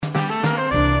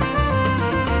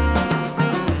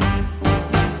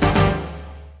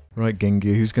Right,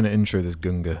 Gunga, who's going to intro this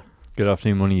Gunga? Good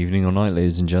afternoon, morning, evening, or night,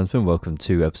 ladies and gentlemen. Welcome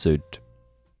to episode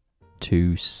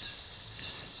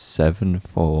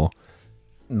 274.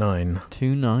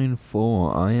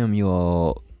 294. I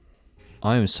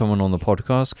am someone on the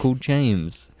podcast called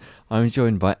James. I'm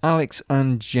joined by Alex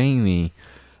and Jamie.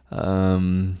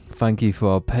 Thank you for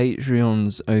our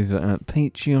Patreons over at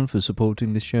Patreon for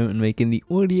supporting the show and making the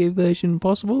audio version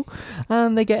possible.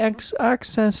 And they get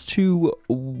access to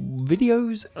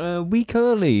videos a week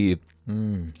early.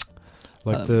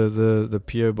 Like the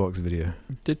P.O. Box video.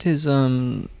 It is,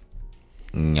 yeah.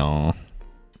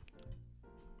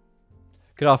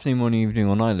 Good afternoon, morning, evening,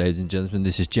 or night, ladies and gentlemen.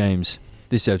 This is James.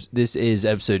 This is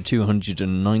episode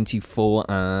 294,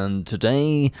 and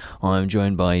today I'm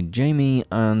joined by Jamie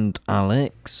and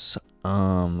Alex.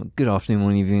 Good afternoon,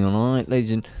 morning, evening, or night,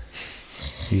 ladies and...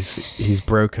 He's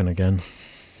broken again.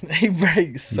 He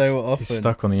breaks so often. He's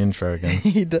stuck on the intro again.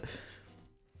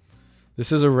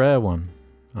 This is a rare one.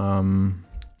 For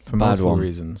multiple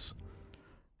reasons.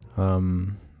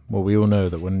 Well, we all know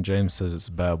that when James says it's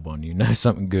a bad one, you know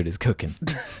something good is cooking.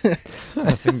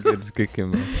 Nothing good is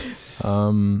cooking, man.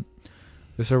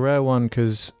 It's a rare one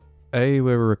because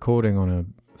we're recording on a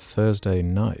Thursday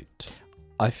night.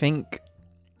 I think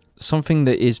something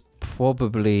that is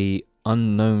probably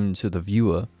unknown to the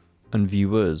viewer and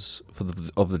viewers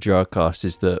of the Jarcast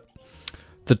is that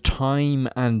the time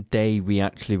and day we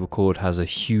actually record has a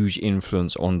huge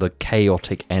influence on the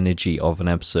chaotic energy of an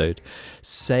episode.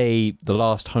 Say the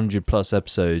last 100 plus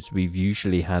episodes, we've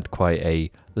usually had quite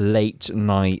a late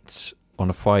night on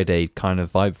a Friday kind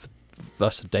of vibe.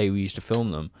 That's the day we used to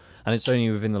film them. And it's only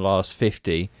within the last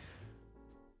 50,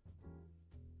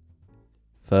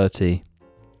 30,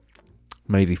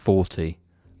 maybe 40,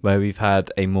 where we've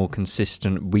had a more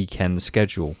consistent weekend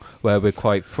schedule, where we're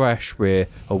quite fresh, we're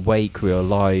awake, we're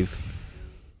alive.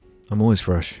 I'm always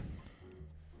fresh.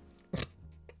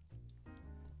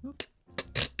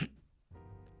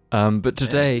 But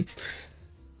today...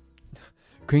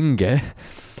 Gringe...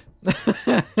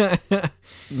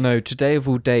 No, today of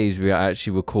all days, we are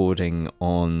actually recording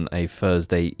on a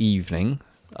Thursday evening.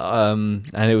 And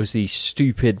it was the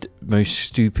most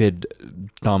stupid,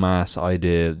 dumbass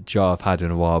idea I've had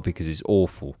in a while because it's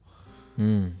awful.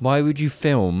 Why would you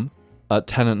film at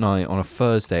 10 at night on a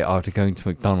Thursday after going to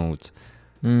McDonald's?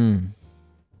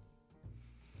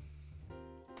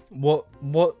 What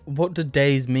do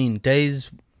days mean? Days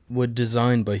were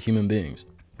designed by human beings.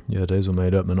 Yeah, days were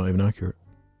made up. They're not even accurate.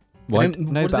 Why?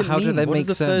 No, but how do they make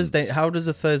sense? How does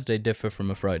a Thursday differ from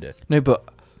a Friday? No, but...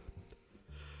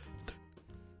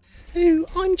 Oh,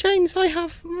 I'm James. I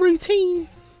have routine.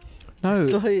 No,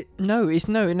 it's like, no. You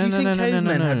think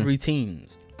cavemen had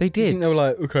routines? They did. You think they were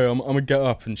like, okay, I'm gonna get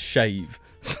up and shave.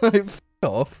 So f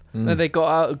off. No, they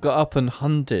got up and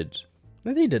hunted.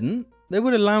 No, they didn't. They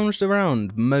would have lounged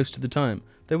around most of the time.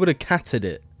 They would have catted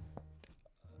it.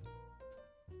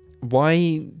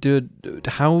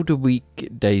 How do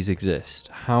weekdays exist?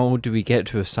 How do we get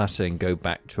to a Saturday and go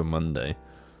back to a Monday?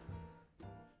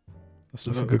 That's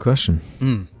a good question.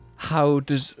 Why have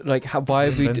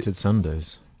we invented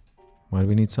Sundays? Why do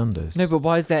we need Sundays? No, but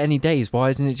why is there any days?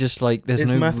 Why isn't it just like there's it's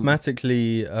no...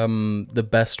 mathematically the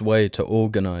best way to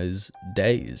organize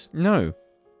days. No.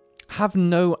 Have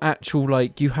no actual,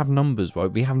 you have numbers,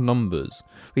 right? We have numbers.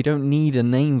 We don't need a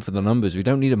name for the numbers. We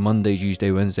don't need a Monday,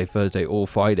 Tuesday, Wednesday, Thursday, or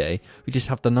Friday. We just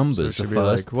have the numbers. So the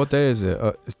first. What day is it?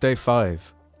 It's day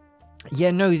 5.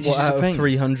 Yeah, no, it's just out a thing. Of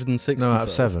 360? No, out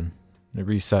of 7. It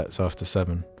resets after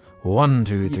 7. 1,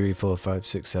 2, 3, 4, 5,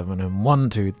 6, 7, and 1,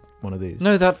 2, one of these.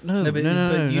 No, but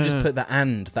you just put the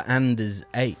and. The and is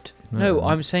 8. No,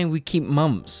 I'm saying we keep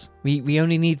months. We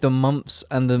only need the months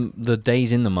and the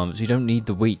days in the months. We don't need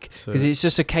the week. Because it's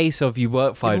just a case of you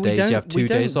work 5 days, you have 2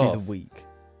 days off. We don't do the week.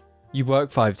 You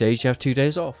work 5 days, you have 2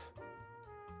 days off.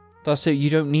 That's it. You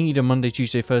don't need a Monday,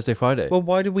 Tuesday, Thursday, Friday. Well,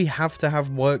 why do we have to have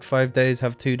work 5 days,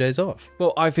 have 2 days off?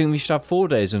 Well, I think we should have 4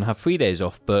 days and have 3 days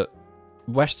off, but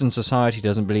Western society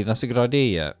doesn't believe that's a good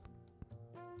idea yet.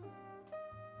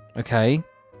 Okay?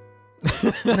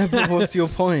 No, but what's your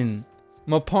point?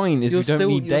 My point is we don't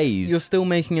need days. You're still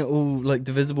making it all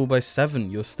divisible by 7.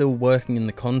 You're still working in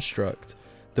the construct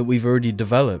that we've already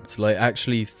developed.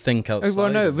 Actually think outside. Oh,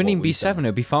 well, no, it wouldn't even be 7.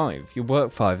 It'd be 5. You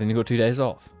work 5 and you got 2 days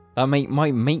off. That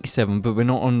might make 7, but we're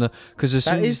not on the... Because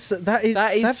that is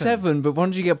 7, but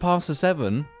once you get past the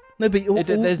 7... No, but you're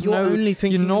only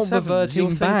thinking you're not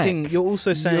reverting back. You're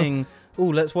also saying,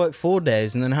 let's work 4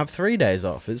 days and then have 3 days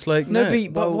off. It's like,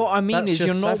 but what I mean is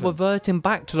you're not reverting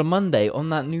back to the Monday on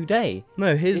that new day.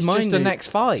 No, it's just the next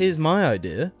 5. Here's my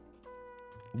idea.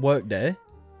 Work day,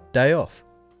 day off.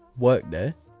 Work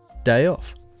day, day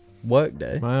off. work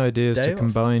day. My idea is Day to off.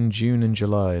 combine June and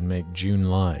July and make June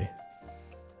lie.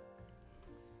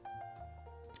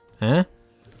 Huh?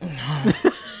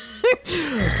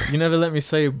 You never let me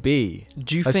say B.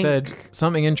 Do you I think? said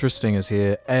something interesting is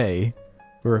here. A,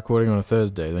 we're recording on a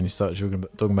Thursday. Then you start talking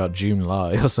about June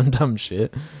lie or some dumb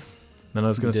shit. Then I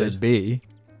was going to say did. B.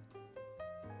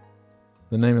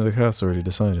 The name of the cast already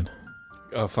decided.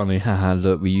 Oh, funny. Haha,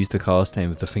 look, we used the cast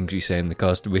name of the things you say in the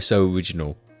cast. We're so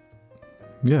original.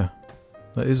 Yeah,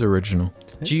 that is original.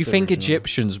 Do you It's think original.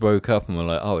 Egyptians woke up and were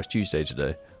like, oh, it's Tuesday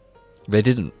today? They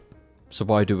didn't. So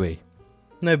why do we?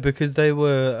 No, because they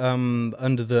were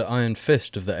under the iron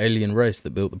fist of the alien race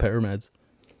that built the pyramids.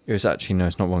 It was actually, no,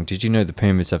 it's not wrong. Did you know the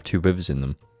pyramids have 2 rivers in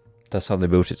them? That's how they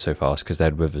built it so fast, because they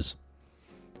had rivers.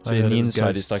 So I in heard the it was inside,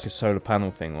 it's ghosts. like a solar panel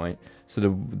thing, right?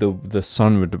 So the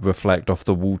sun would reflect off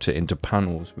the water into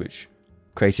panels, which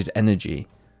created energy.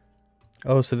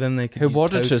 Oh, so then they could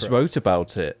Herodotus use tow truck. wrote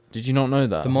about it. Did you not know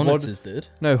that? The monitors did.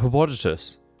 No,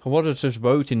 Herodotus. Herodotus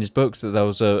wrote in his books that there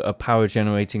was a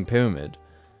power-generating pyramid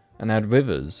and had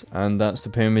rivers, and that's the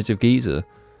pyramids of Giza.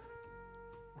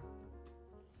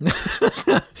 So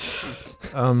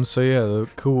yeah, the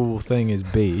cool thing is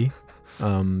B.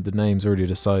 The name's already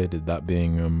decided, that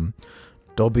being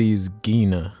Dobby's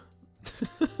Gina.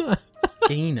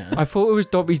 Gina. I thought it was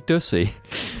Dobby's Dussy.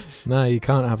 No, you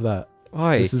can't have that.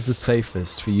 Why? This is the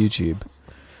safest for YouTube.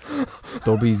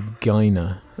 Dobby's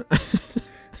Gina.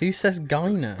 Who says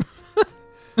Gina?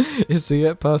 Is to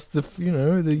get past the,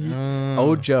 the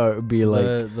old joke would be like,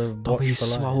 the Dobby's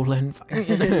swollen.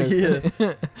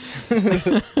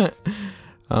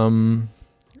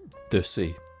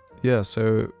 Dussy. Yeah,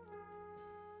 so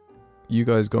you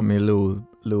guys got me a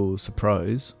little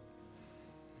surprise.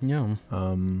 Yeah.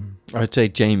 I'd say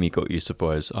Jamie got you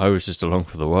surprised. I was just along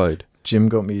for the ride. Jim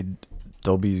got me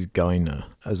Dobby's Gina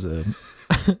as a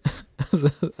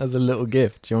as a little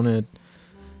gift. Do you want to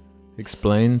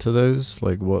explain to those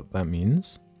like what that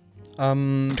means? I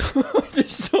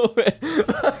just saw it.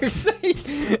 I say,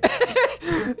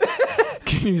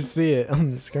 Can you see it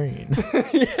on the screen?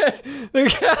 yeah.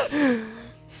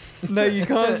 No, you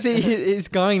can't see it's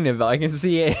Gina, but I can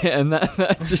see it, and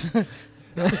that just.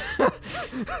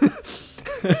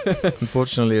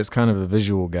 Unfortunately, it's kind of a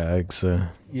visual gag, so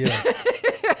Yeah.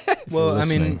 if Well, you're I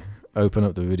mean, listening, open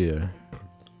up the video.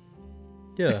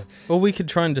 yeah. Well, we could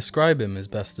try and describe him as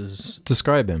best as.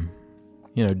 Describe him.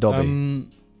 Dobby.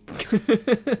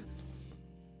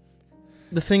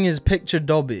 The thing is, picture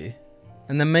Dobby,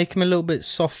 and then make him a little bit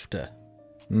softer.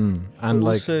 And But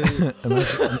like, also,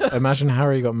 imagine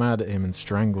Harry got mad at him and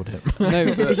strangled him.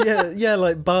 No, but yeah,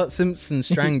 like Bart Simpson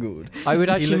strangled. I would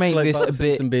He actually looks make like this Bart a bit.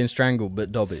 Simpson being strangled,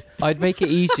 but Dobby. I'd make it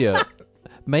easier.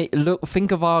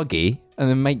 Think of Argy, and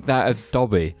then make that a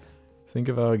Dobby. Think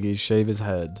of Argy, shave his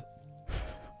head.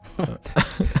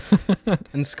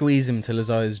 And squeeze him till his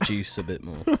eyes juice a bit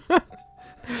more.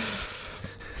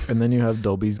 And then you have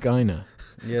Dobby's Gina.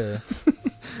 Yeah.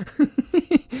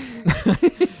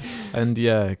 And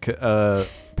yeah,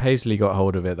 Paisley got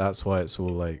hold of it. That's why it's all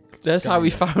like... That's how we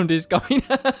found his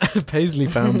Gina. Paisley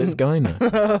found its Gina.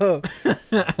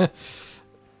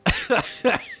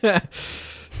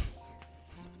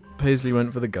 Paisley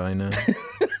went for the Gina.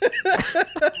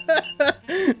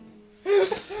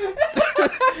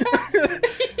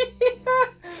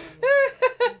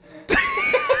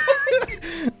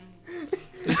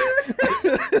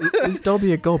 Is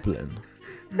Dobby a goblin?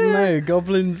 No,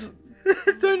 goblins.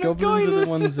 Goblins are the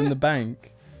ones in the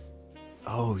bank.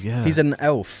 Oh, yeah. He's an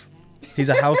elf. He's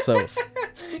a house elf.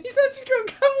 He's actually got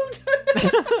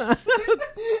camel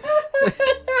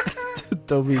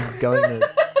Dobby's Gina.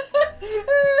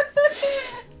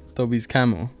 Dobby's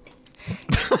camel.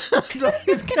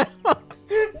 Dobby's camel.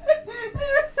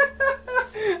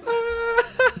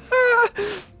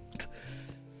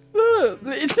 Look, No.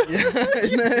 Why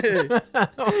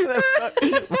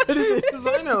did they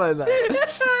design it like that?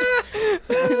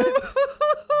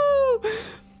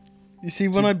 You see,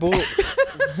 when I bought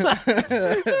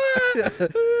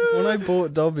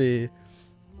Dobby,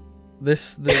 the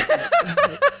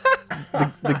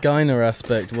Gina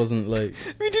aspect wasn't like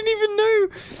we didn't even know.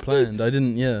 planned. I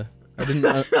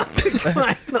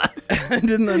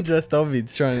didn't undress Dobby in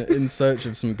search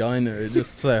of some Gina. It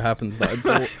just so happens that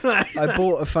I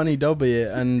bought a funny Dobby,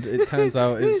 and it turns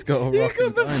out it's got a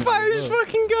rockin' Gina as well.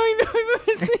 fucking Gina I've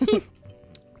ever seen.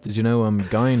 Did you know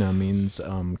Gina means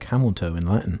camel toe in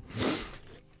Latin?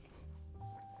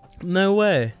 No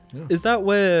way. Yeah. Is that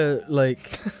where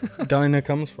like Gina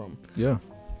comes from? Yeah.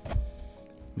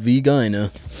 V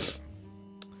Gina.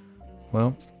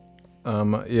 Well,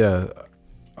 yeah.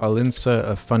 I'll insert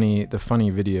the funny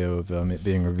video of it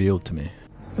being revealed to me.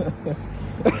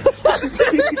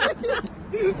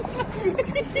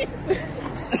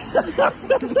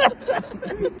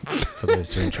 For those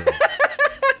two children.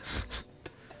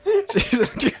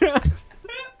 Jesus Christ.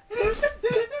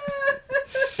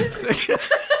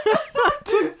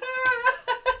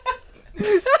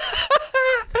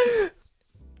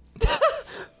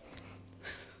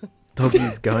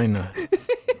 Dobby's Gyna.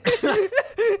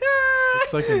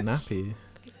 Looks like a nappy.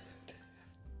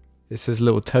 It's his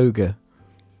little toga.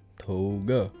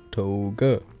 Toga,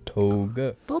 toga,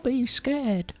 toga. Dobby's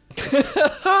scared.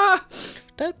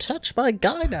 Don't touch my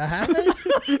Gyna, Harry.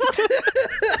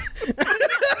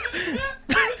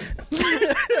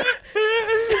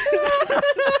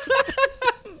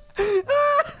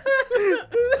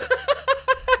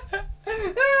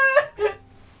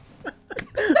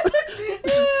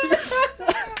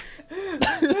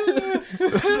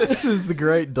 This is the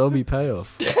great Dobby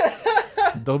payoff.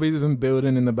 Dobby's been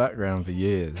building in the background for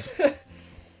years.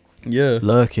 Yeah.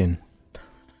 Lurking.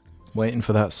 Waiting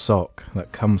for that sock,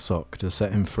 that cum sock, to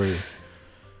set him free.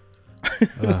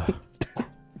 Oh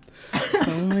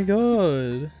my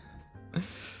god.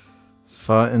 It's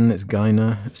farting, it's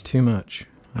Gyna, it's too much.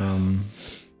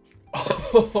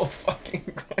 Oh,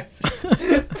 fucking Christ.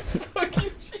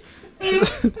 Fucking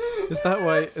Is that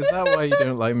why you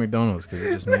don't like McDonald's? Because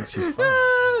it just makes you fart.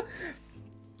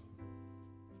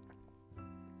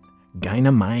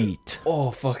 Dynamite.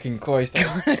 Oh, fucking Christ.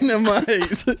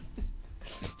 Dynamite.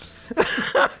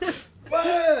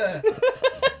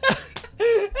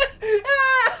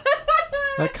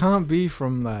 That can't be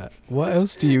from that. What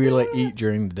else do you like eat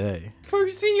during the day?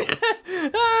 Protein.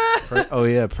 Oh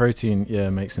yeah, protein. Yeah,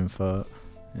 makes him fart.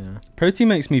 Yeah. Protein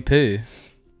makes me poo.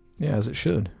 Yeah, as it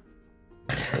should.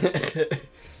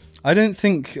 I don't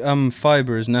think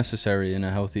fiber is necessary in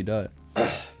a healthy diet.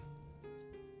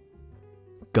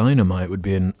 Dynamite would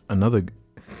be another.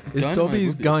 Is Dynamite Dobby's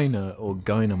would be- Gyna or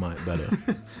Dynamite better?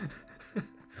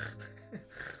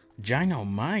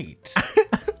 Dynamite.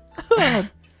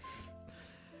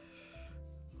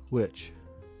 Which?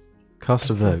 Cast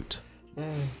a vote. I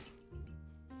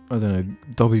don't know.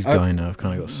 Dobby's Gyna. I've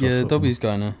kind of got. sus Yeah, with Dobby's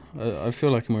Gyna. I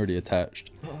feel like I'm already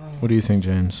attached. What do you think,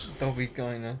 James? Dobby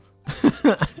Gyna.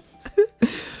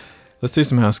 Let's do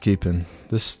some housekeeping.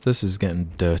 This is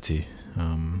getting dirty.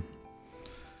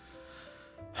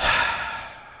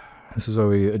 This is where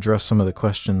we address some of the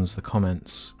questions, the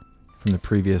comments from the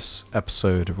previous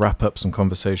episode, wrap up some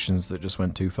conversations that just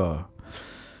went too far.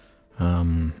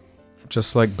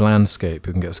 Just like Blandscape,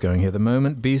 who can get us going here. The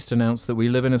moment Beast announced that we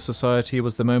live in a society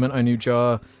was the moment I knew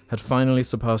Jar had finally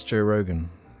surpassed Joe Rogan.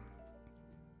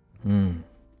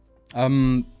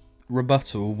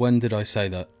 Rebuttal, when did I say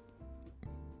that?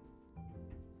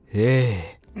 Yeah.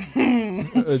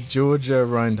 Georgia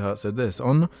Reinhardt said this.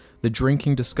 On the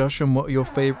drinking discussion, what are your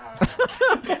favorite...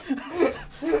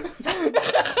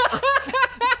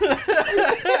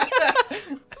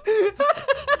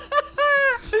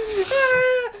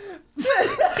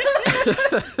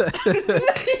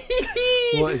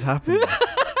 What is happening?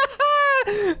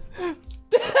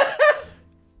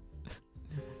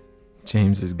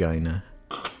 James is Gyna.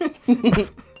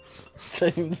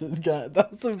 James is Gyna.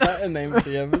 That's a better name for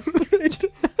the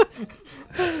episode.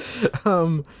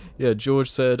 Yeah, George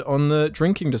said, on the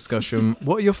drinking discussion,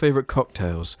 what are your favourite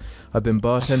cocktails? I've been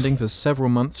bartending for several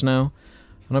months now,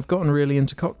 and I've gotten really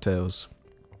into cocktails.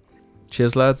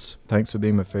 Cheers, lads. Thanks for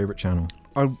being my favourite channel.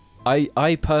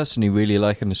 I personally really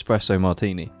like an espresso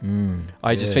martini.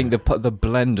 I just think the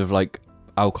blend of like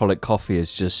alcoholic coffee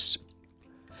is just,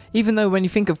 even though when you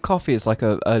think of coffee it's like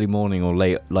a early morning or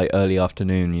late, like early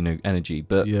afternoon, you know, energy,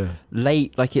 but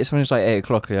late, like it's when it's like 8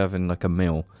 o'clock, you're having like a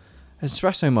meal.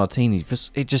 Espresso martini,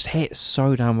 it just hits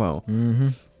so damn well.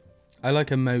 I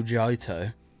like a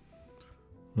mojito.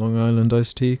 Long Island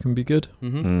iced tea can be good.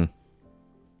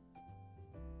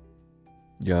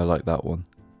 Yeah, I like that one.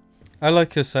 I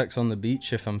like a sex on the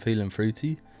beach if I'm feeling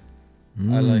fruity.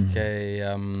 I like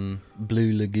a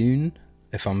blue lagoon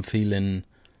if I'm feeling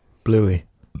Bluey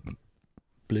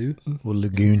blue. or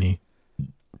lagoony.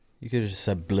 You could have just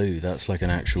said blue. That's like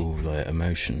an actual like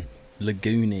emotion.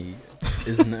 Lagoony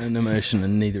isn't an emotion,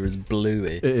 and neither is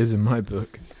bluey. It is in my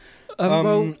book.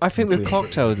 Well, I think with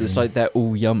cocktails, it's like they're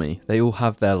all yummy. They all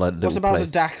have their like little What's about place.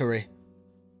 a daiquiri?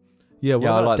 Yeah, what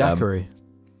Yeah, I about like them. daiquiri?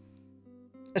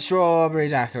 A strawberry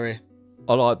daiquiri.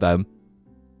 I like them.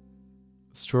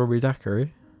 Strawberry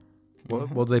daiquiri? What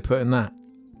do they put in that?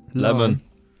 Lemon.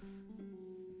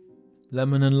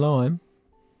 Lemon and lime?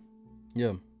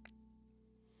 Yeah.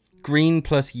 Green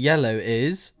plus yellow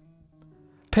is...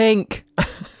 Pink.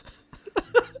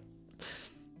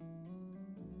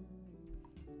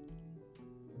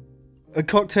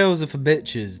 Cocktails are for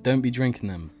bitches. Don't be drinking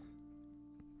them.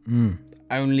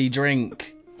 Only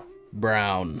drink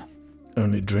brown.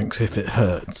 Only drinks if it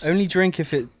hurts. Only drink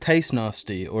if it tastes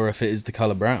nasty or if it is the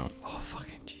colour brown. Oh,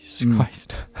 fucking Jesus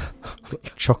Christ.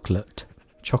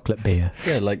 Chocolate beer.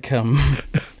 Yeah, like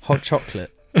hot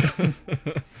chocolate.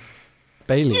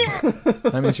 Baileys.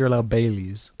 That means you're allowed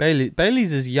Baileys.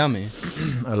 Bailey's is yummy.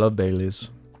 I love Baileys.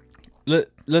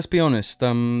 Let's be honest.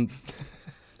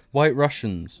 White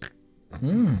Russians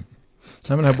Haven't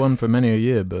had one for many a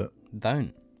year, but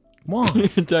don't. why?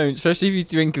 Don't, especially if you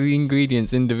drink the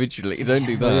ingredients individually. Don't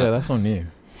do that. Oh, yeah, that's on you.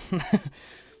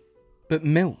 But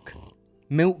milk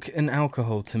and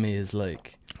alcohol to me is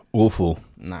like Awful.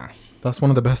 nah. That's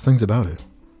one of the best things about it.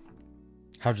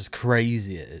 How just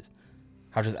crazy it is.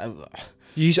 How just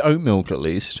Use oat milk at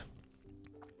least.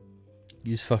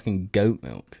 use fucking goat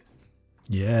milk.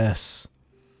 Yes.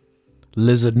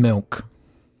 Lizard milk.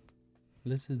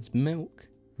 Lizards milk.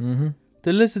 Mm-hmm.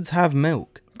 The lizards have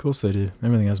milk. Of course they do.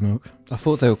 Everything has milk. I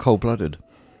thought they were cold-blooded.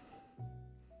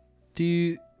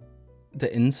 The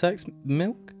insects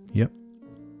milk?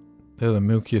 They're the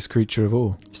milkiest creature of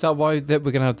all. Is that why that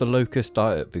we're going to have the locust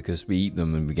diet? Because we eat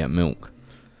them and we get milk?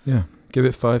 Yeah. Give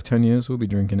it 5-10 years, we'll be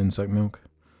drinking insect milk.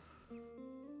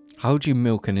 How do you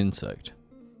milk an insect?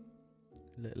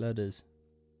 Little udders.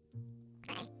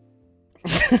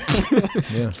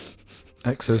 Yeah.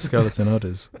 Exoskeleton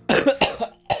udders.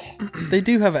 They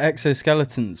do have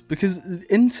exoskeletons because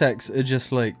insects are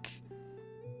just like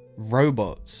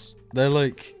robots. They're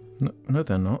like No,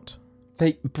 they're not.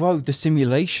 The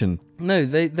simulation. no,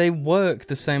 they work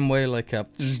the same way like a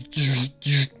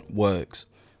works.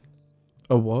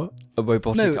 A what? A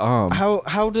robotic No, arm.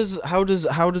 how does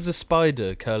a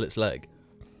spider curl its leg?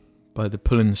 By the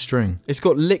pulling the string. It's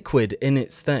got liquid in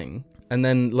its thing, and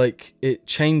then like it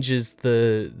changes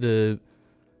the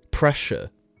pressure,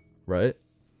 right?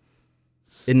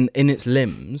 In its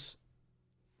limbs.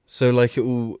 So like it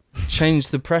will change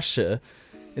the pressure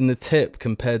in the tip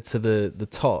compared to the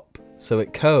top. So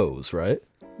it curls, right?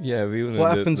 Yeah, we all know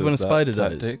What happens when a spider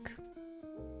dies?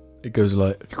 It goes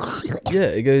like... Yeah,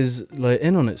 it goes like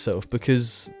in on itself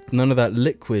because none of that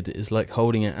liquid is like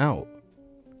holding it out.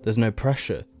 There's no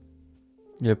pressure.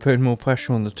 Yeah, putting more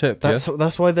pressure on the tip.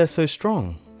 That's why they're so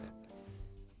strong.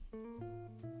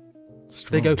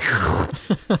 They go.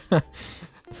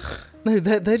 No,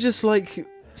 they're just like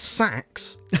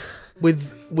sacks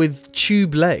with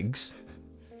tube legs.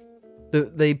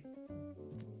 They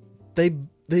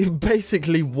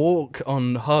basically walk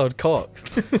on hard cocks.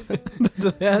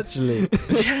 Actually.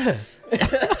 Yeah.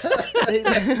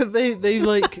 they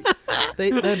like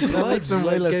their blood That makes them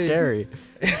way like, less goes- scary.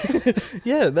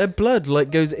 Yeah, their blood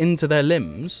like goes into their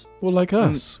limbs, Well, like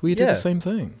us. We do yeah. the same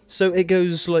thing. so it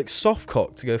goes like soft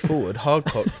cock to go forward, hard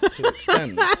cock to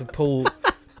extend to pull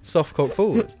soft cock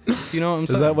forward. Do you know what I'm Is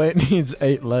saying? that why it needs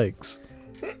 8 legs?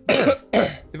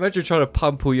 Imagine trying to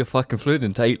pump all your fucking fluid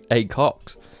into eight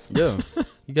cocks. Yeah,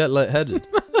 you get lightheaded.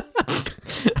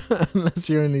 Unless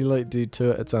you only like do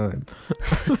 2 at a time.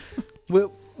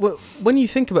 Well, when you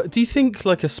think about, do you think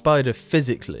like a spider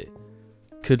physically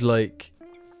could like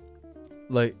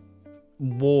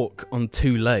walk on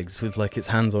 2 legs with like its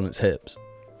hands on its hips?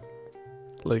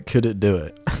 Like, could it do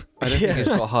it? I don't think it's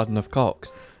got hard enough cocks.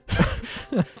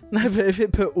 No, but if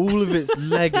it put all of its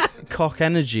leg cock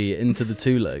energy into the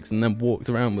 2 legs and then walked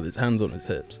around with its hands on its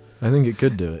hips, I think it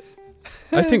could do it.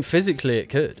 I think physically it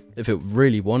could if it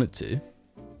really wanted to.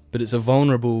 But it's a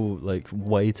vulnerable like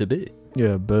way to be.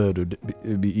 Yeah, a bird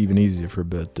it'd be even easier for a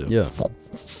bird to. Yeah.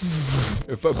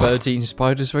 But birds eating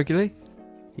spiders regularly?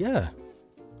 Yeah.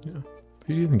 Who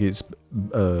do you think eats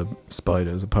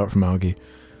spiders apart from algae?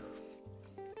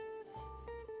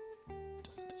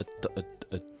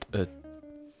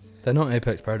 They're not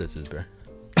apex predators, bro.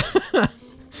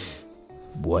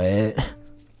 What?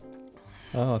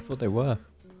 Oh, I thought they were.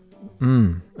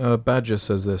 Badger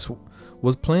says this.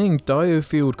 Was playing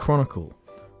Diofield Chronicle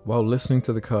while listening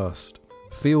to the cast.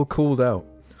 Feel called out.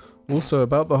 Also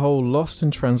about the whole lost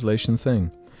in translation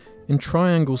thing. In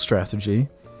Triangle Strategy,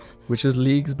 which is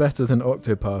leagues better than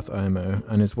Octopath IMO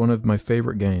and is one of my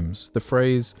favourite games, the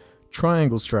phrase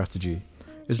Triangle Strategy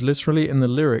is literally in the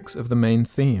lyrics of the main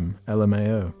theme,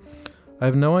 LMAO. I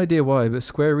have no idea why, but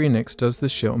Square Enix does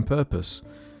this shit on purpose.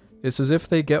 It's as if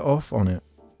they get off on it.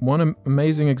 One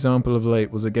amazing example of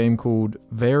late was a game called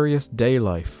Various Day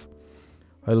Life.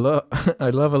 I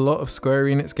love a lot of Square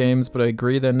Enix games, but I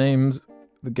agree the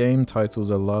game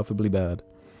titles are laughably bad.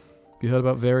 You heard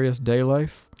about Various Day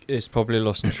Life? It's probably a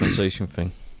lost in translation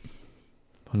thing.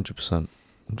 100%.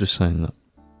 I'm just saying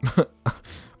that.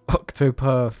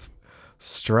 Octopath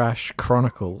Strash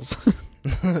Chronicles.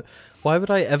 Why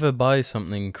would I ever buy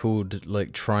something called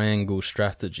like Triangle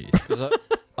Strategy? Because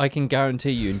I can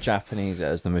guarantee you in Japanese it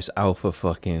has the most alpha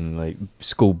fucking like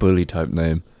school bully type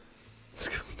name.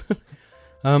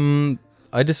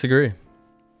 I disagree.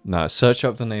 No, search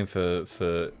up the name for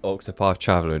Octopath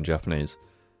Traveler in Japanese.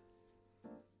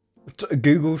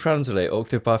 Google Translate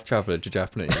Octopath Traveler to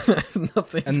Japanese.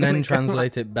 And then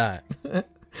translate it back.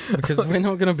 Because we're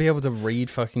not going to be able to read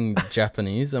fucking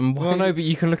Japanese. And why? Well, no, but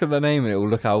you can look at the name and it will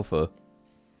look alpha.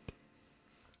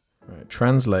 Right,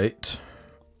 translate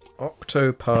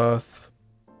Octopath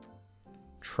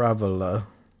Traveler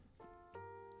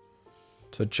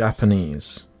to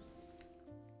Japanese.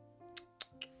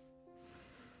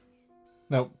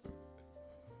 No.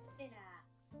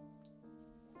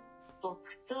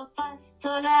 Octopus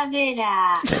Traveler.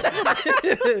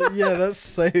 Yeah, that's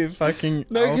so fucking.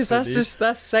 No, because alpha, dude.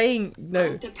 that's saying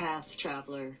no. Octopath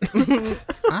Traveler.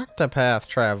 Octopath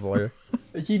Traveler.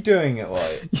 Are you doing it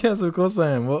right? Yes, of course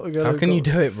I am. How can you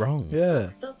do it wrong? Yeah.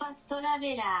 Octopus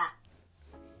Traveler.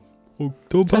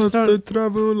 Octopath That's not-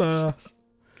 Traveler.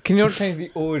 Can you not change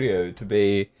the audio to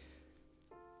be?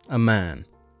 A man.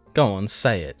 Go on,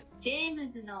 say it. ジェーム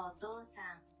ズのお父さ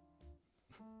ん。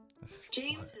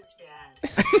James is dad.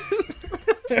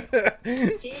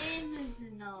 ジェーム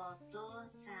ズのお父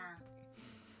さ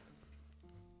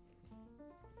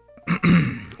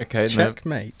ん。 Okay,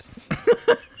 Checkmate.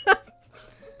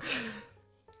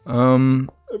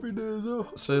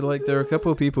 So like there are a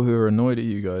couple of people who are annoyed at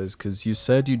you guys because you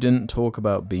said you didn't talk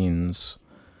about beans,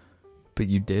 but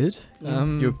you did.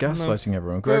 You're gaslighting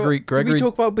everyone. Gregory. Did we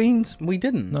talk about beans? We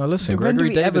didn't. No, listen. When do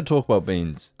Gregory we ever David. talk about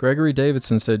beans? Gregory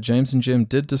Davidson said James and Jim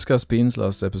did discuss beans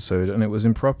last episode, and it was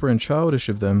improper and childish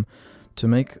of them to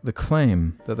make the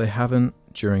claim that they haven't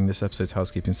during this episode's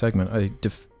housekeeping segment. I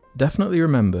definitely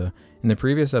remember in the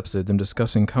previous episode them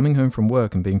discussing coming home from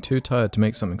work and being too tired to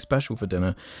make something special for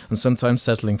dinner, and sometimes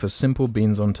settling for simple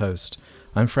beans on toast.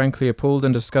 I'm frankly appalled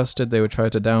and disgusted they would try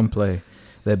to downplay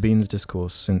their beans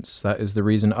discourse, since that is the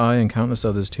reason I and countless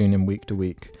others tune in week to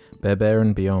week. Bear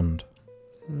and beyond.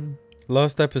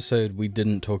 Last episode, we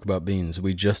didn't talk about beans.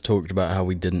 We just talked about how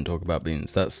we didn't talk about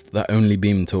beans. That's the only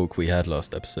bean talk we had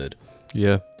last episode.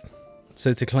 Yeah.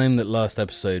 So to claim that last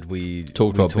episode we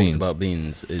Talked about about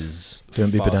beans. beans is Don't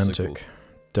be farcical. pedantic.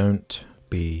 Don't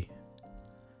be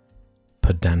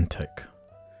pedantic.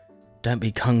 Don't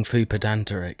be kung fu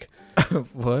pedantic.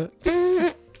 What?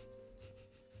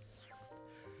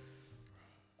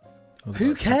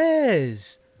 Who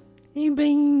cares? You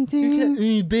beans.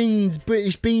 Beans,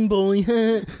 British bean boy.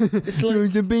 It's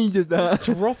like the beans of just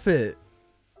drop it.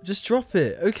 Just drop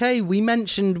it. Okay, we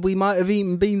mentioned we might have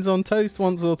eaten beans on toast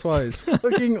once or twice.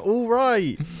 Fucking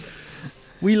alright.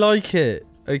 We like it,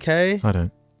 okay? I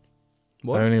don't.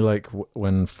 What? I only like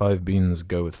when 5 beans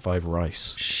go with 5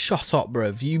 rice. Shut up,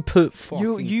 bruv. You put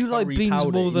fucking You like curry beans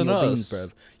powder more in than your us. beans,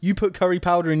 bruv. You put curry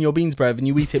powder in your beans, bruv, and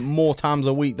you eat it more times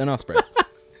a week than us, bruv.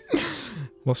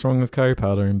 What's wrong with curry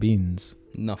powder and beans?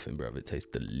 Nothing, bruv. It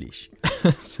tastes delish.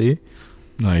 See?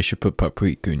 No, you should put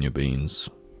paprika in your beans.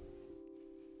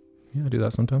 Yeah, I do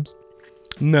that sometimes.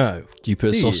 No. Do you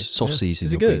put Do you? sausages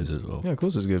Is in it your good? beans as well? Yeah, of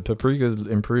course it's good. Paprika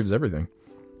improves everything.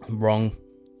 Wrong.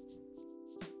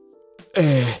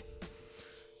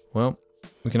 Well,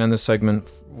 we can end this segment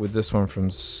with this one from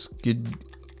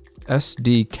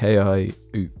SDKI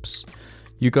Oops.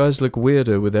 You guys look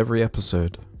weirder with every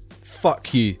episode.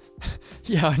 Fuck you.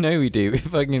 Yeah, I know we do. We're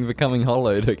fucking becoming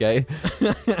hollowed, okay?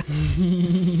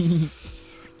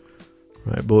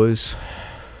 Right, boys.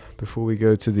 Before we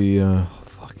go to the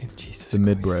Fucking Jesus. the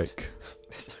mid break,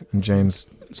 and James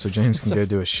can go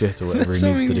do a shit or whatever he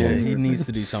needs to Yeah, do. he needs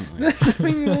to do something.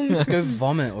 Just go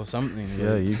vomit or something.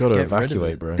 Yeah, like, you just got to get rid of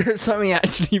evacuate, it. bro. There's something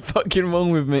actually fucking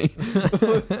wrong with me.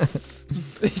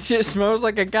 It just smells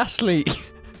like a gas leak.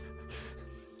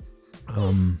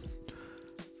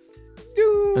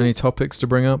 Any topics to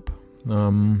bring up?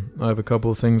 I have a couple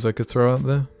of things I could throw out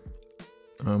there.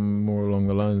 More along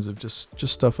the lines of just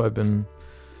stuff I've been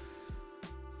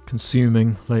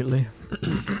consuming lately.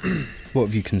 What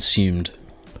have you consumed?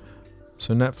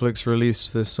 So Netflix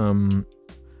released this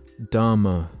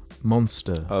Dharma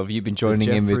monster. Oh, have you been joining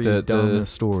in with Jeffrey the Dahmer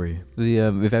story.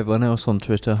 with everyone else on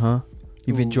Twitter, huh?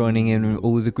 You've been joining in with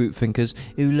all the group thinkers.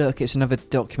 Ooh, look, it's another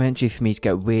documentary for me to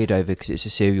get weird over because it's a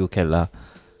serial killer.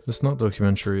 It's not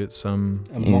documentary. It's A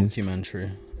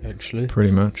mockumentary, actually. pretty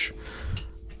much.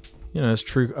 You know, it's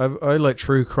true. I like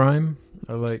true crime.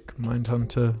 I like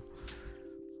Mindhunter,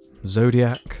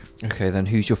 Zodiac. Okay, then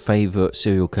who's your favourite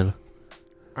serial killer?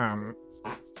 Oh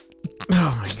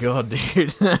my god,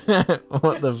 dude!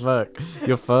 What the fuck?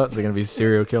 Your farts are gonna be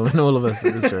serial killing all of us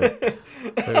at this rate.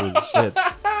 Holy shit!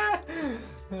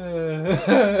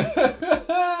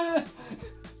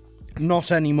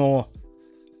 Not anymore.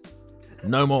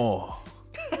 No more.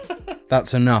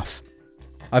 That's enough.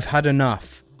 I've had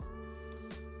enough.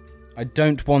 I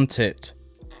don't want it.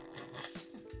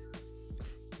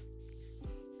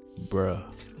 Bruh.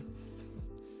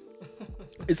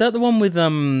 Is that the one with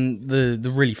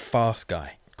the really fast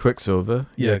guy? Quicksilver.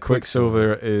 Yeah,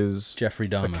 Quicksilver is Jeffrey a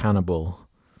Dahmer. cannibal.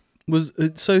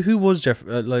 So who was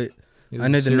Jeffrey? Like, He I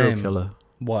was know a the serial name. killer.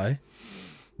 why?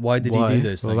 Why did Why? he do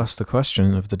those Well, things? that's the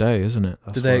question of the day, isn't it?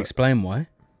 That's Did they what- explain why?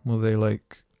 Well,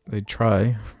 they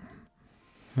try.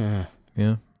 Huh.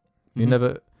 Yeah. You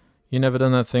Mhm. never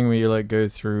done that thing where you like go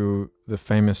through the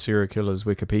famous serial killers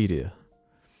Wikipedia?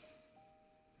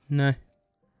 No.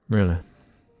 Really?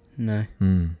 No.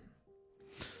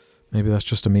 Maybe that's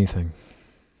just a me thing.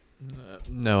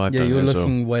 No, I Yeah, don't you're know.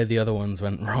 looking where the other ones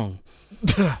went wrong.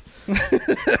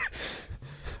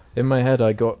 In my head,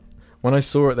 when I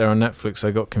saw it there on Netflix,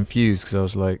 I got confused because I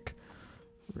was like,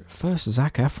 first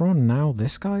Zac Efron, now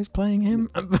this guy's playing him.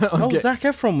 Zac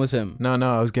Efron was him. No,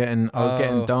 I was getting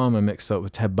Oh. Dahmer mixed up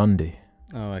with Ted Bundy.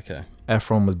 Oh, okay.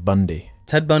 Efron was Bundy.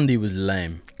 Ted Bundy was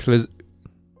lame.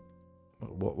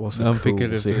 What's I'm a thinking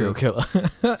cool of serial killer?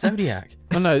 Zodiac.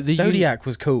 Oh no, the Zodiac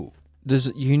was cool. There's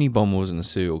Unibomber wasn't a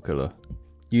serial killer.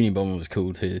 Unibomber was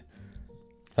cool too.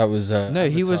 That was No,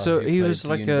 he was Avatar, who he played was the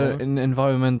like Unabomber. an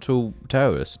environmental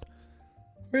terrorist.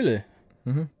 Really?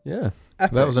 Mm-hmm. Yeah.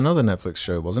 Epic. That was another Netflix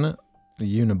show, wasn't it?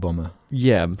 The Unabomber.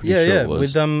 Yeah, I'm pretty sure yeah, it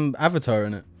was. with Avatar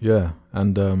in it. Yeah,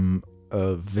 and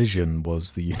Vision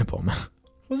was the Unabomber.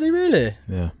 Was he really?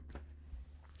 Yeah.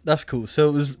 That's cool. So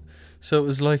it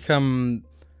was like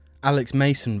Alex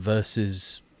Mason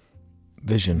versus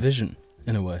Vision Vision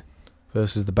in a way.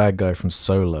 versus the bad guy from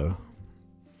Solo.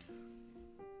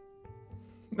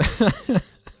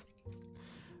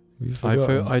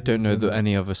 I don't know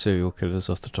any other serial killers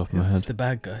off the top of my Who's head. the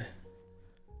bad guy?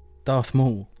 Darth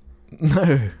Maul.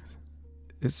 No,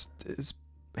 it's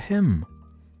him.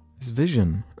 It's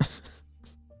Vision.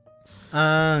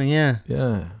 Ah, yeah,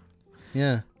 Yeah.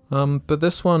 yeah. But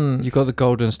this one, You got the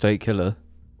Golden State Killer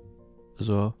as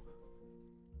well.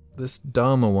 this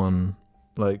Dharma one,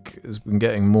 like, has been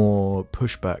getting more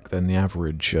pushback than the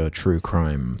average true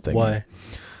crime thing. Why?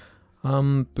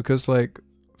 Because like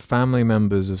family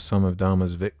members of some of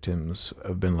Dharma's victims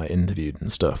have been like interviewed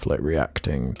and stuff, like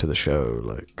reacting to the show,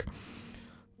 like,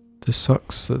 this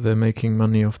sucks that they're making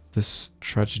money off this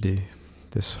tragedy,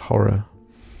 this horror,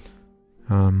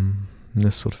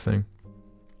 this sort of thing.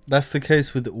 That's the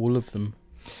case with all of them.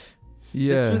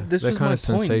 Yeah, this they're was kind my of point.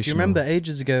 sensational. Do you remember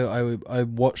ages ago I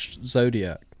watched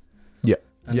Zodiac? Yeah.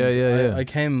 And Yeah. I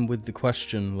came with the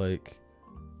question like,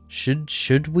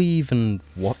 should we even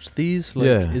watch these? Like,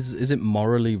 Yeah. is it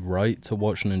morally right to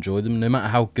watch and enjoy them, no matter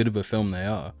how good of a film they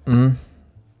are? Mm.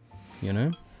 You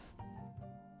know?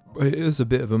 It is a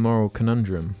bit of a moral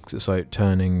conundrum because it's like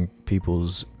turning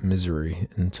people's misery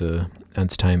into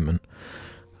entertainment.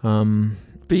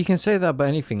 But you can say that about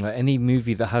anything, like any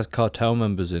movie that has cartel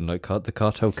members in, like the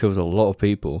cartel kills a lot of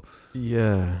people.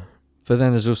 Yeah. But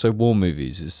then there's also war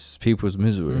movies. It's people's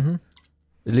misery. Mhm.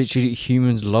 Literally,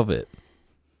 humans love it.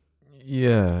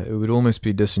 Yeah, it would almost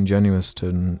be disingenuous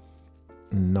to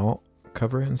not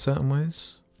cover it in certain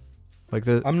ways. Like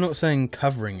the I'm not saying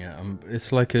covering it.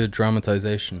 It's like a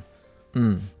dramatization.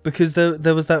 Mm. Because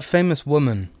there was that famous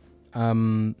woman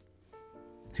who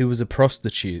was a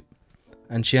prostitute,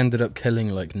 and she ended up killing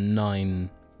like 9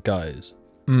 guys.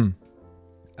 Mm.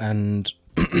 And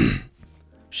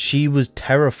she was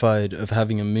terrified of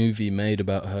having a movie made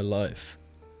about her life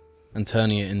and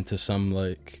turning it into some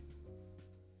like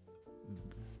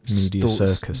Media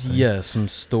circus thing. Yeah, some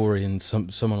story, and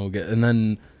someone will get,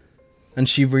 and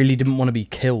she really didn't want to be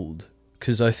killed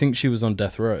because I think she was on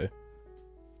death row.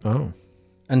 Oh.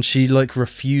 And she like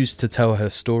refused to tell her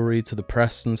story to the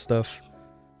press and stuff.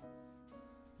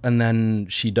 And then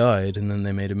she died, and then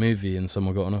they made a movie, and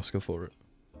someone got an Oscar for it,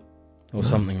 or Oh.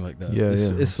 something like that. Yeah, it's,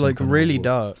 yeah, it's some like kind of really award.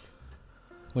 dark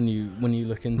when you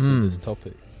look into this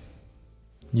topic.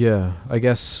 Yeah, I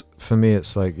guess for me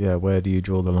it's like, yeah, where do you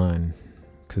draw the line?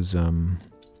 Because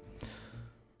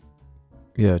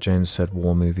yeah, James said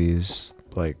war movies.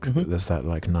 Like Mhm. there's that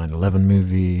like 9/11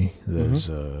 movie. There's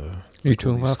You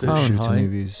talking all about these shooter Fahrenheit?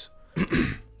 movies.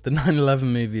 The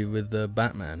 9/11 movie with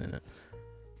Batman in it.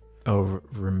 Oh,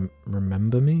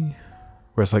 remember me?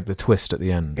 Where it's like the twist at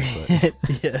the end. It's like,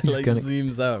 Yeah, He's like gonna-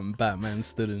 zooms out and Batman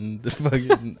stood in the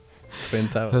fucking Twin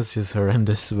Towers. that's just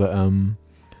horrendous. But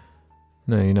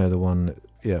no, you know the one.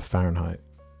 Yeah, Fahrenheit.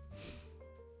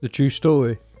 The true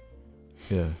story.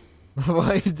 Yeah.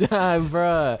 Why die,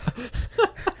 bruh?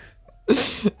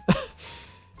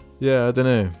 Yeah, I don't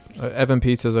know. Evan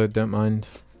Peters, I don't mind.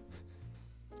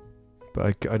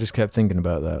 But I just kept thinking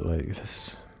about that. Like,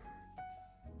 this.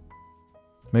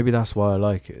 Maybe that's why I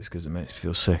like it, is because it makes me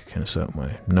feel sick in a certain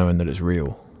way, knowing that it's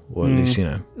real. Or at least, you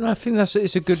know. I think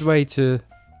it's a good way to.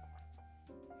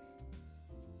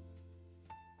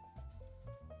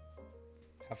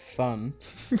 Have fun.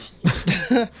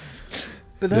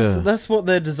 But that's what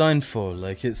they're designed for.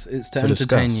 Like, it's to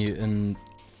entertain disgust. you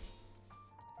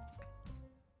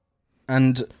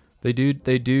and They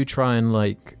do try and,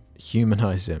 like,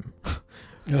 humanize him.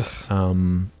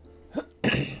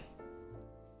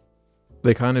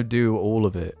 They kind of do all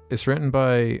of it. It's written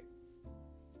by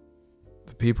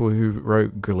the people who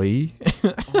wrote Glee.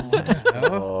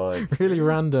 Really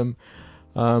random.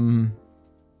 And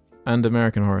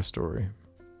American Horror Story.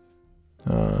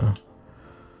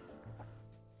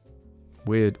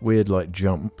 Weird like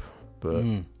jump, but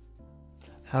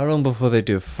How long before they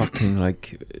do a fucking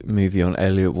like movie on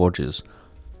Elliot Rodgers?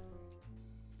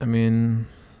 I mean,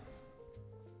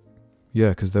 yeah,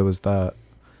 because there was that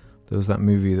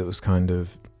movie that was kind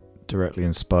of directly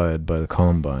inspired by the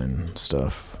Columbine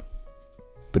stuff,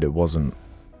 but it wasn't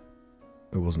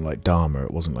like Dharma.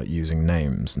 It wasn't like using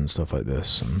names and stuff like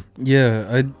this. And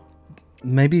yeah,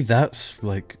 maybe that's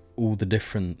like all the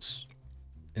difference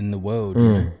in the world. You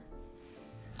know?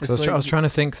 So I was trying to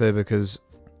think though, because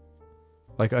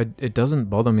like it doesn't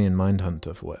bother me in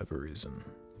Mindhunter for whatever reason.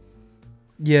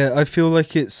 Yeah, I feel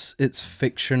like it's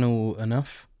fictional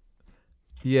enough.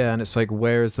 Yeah, and it's like,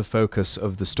 where is the focus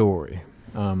of the story?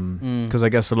 Because I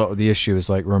guess a lot of the issue is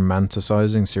like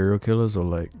romanticizing serial killers, or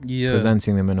like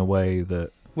presenting them in a way that.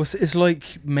 Well, it's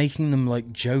like making them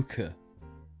like Joker.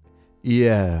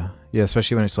 Yeah,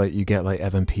 especially when it's like you get like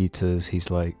Evan Peters,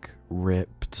 he's like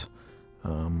ripped,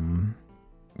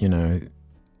 you know,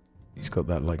 he's got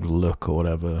that like look or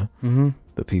whatever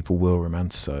that people will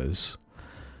romanticize.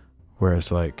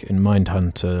 Whereas like in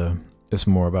Mindhunter, it's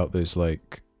more about those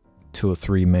like 2 or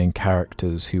 3 main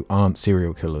characters who aren't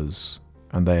serial killers,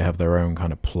 and they have their own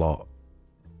kind of plot,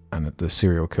 and the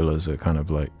serial killers are kind of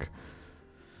like,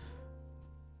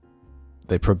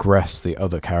 they progress the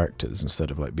other characters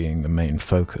instead of like being the main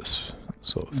focus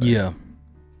sort of thing.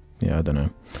 Yeah, I don't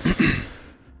know.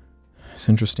 It's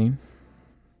interesting.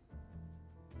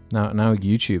 Now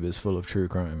YouTube is full of true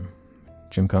crime.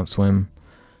 Jim Can't Swim.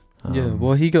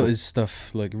 Well, he got his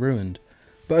stuff like ruined,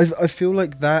 but I feel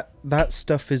like that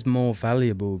stuff is more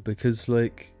valuable because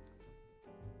like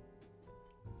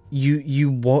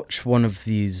you watch one of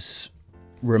these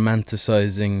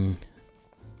romanticizing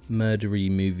murdery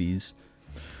movies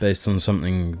based on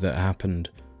something that happened,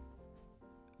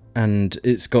 and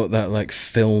it's got that like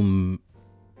film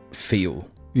feel.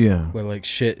 Yeah. Where like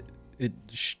shit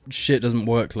doesn't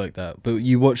work like that. But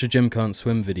you watch a Jim Can't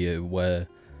Swim video where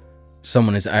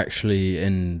someone is actually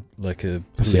in like a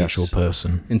police the actual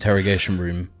person interrogation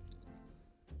room.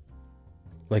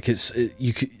 Like it's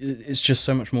just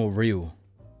so much more real.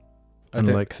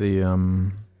 And like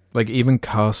the like even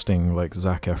casting like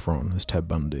Zac Efron as Ted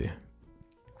Bundy,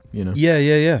 you know.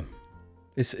 Yeah.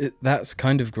 That's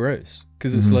kind of gross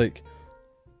because it's like,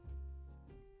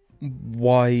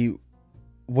 why?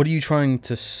 What are you trying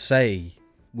to say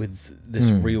with this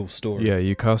real story? Yeah,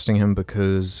 you casting him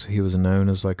because he was known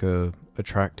as like a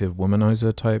attractive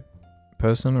womanizer type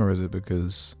person, or is it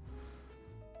because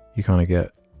you kind of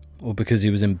get, or because he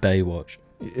was in Baywatch?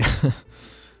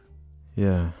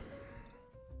 Yeah.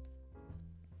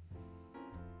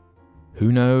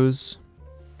 Who knows?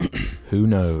 Who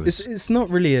knows? It's not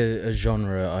really a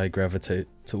genre I gravitate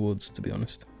towards, to be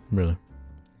honest. Really?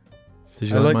 Did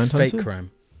you I like Mindhunter? fake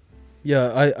crime.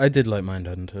 Yeah, I did like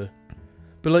Mindhunter.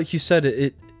 But like you said,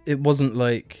 it wasn't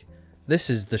like, this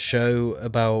is the show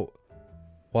about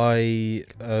why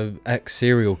a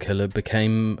ex-serial killer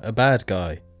became a bad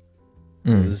guy.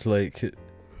 It was like, it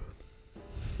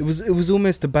was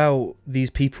almost about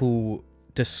these people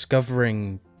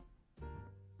discovering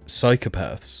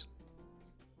psychopaths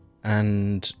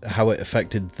and how it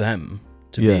affected them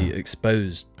to be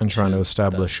exposed and trying to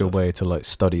establish a way to like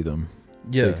study them.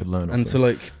 So you could learn and to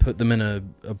like put them in a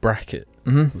bracket.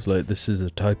 It was like, this is a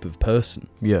type of person.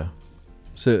 Yeah.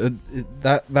 So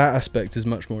that aspect is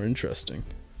much more interesting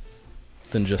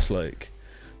than just like,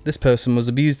 this person was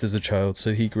abused as a child,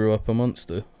 so he grew up a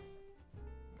monster.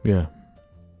 Yeah.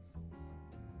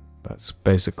 That's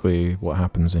basically what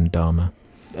happens in Dharma.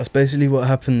 That's basically what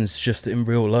happens just in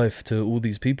real life to all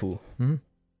these people. And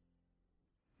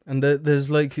there's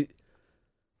like,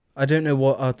 I don't know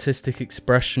what artistic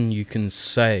expression you can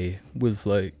say with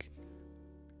like...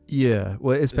 Yeah,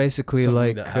 well, it's basically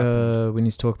like when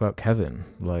you talk about Kevin,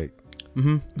 like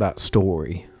that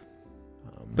story.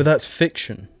 But that's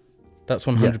fiction. That's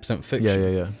 100%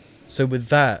 fiction. Yeah. So with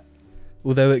that,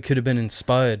 although it could have been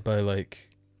inspired by like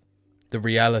the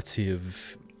reality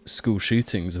of school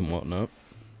shootings and whatnot,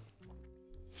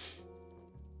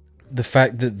 the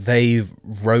fact that they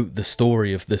wrote the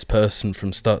story of this person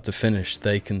from start to finish,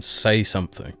 they can say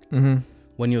something. Mm-hmm.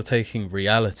 When you're taking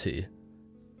reality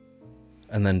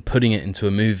and then putting it into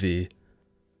a movie,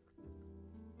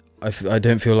 I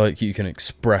don't feel like you can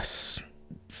express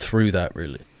through that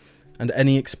really. And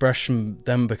any expression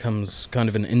then becomes kind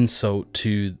of an insult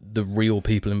to the real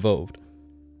people involved.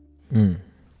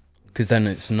 Because then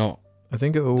it's not. I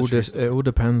think it all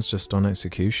depends just on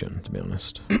execution, to be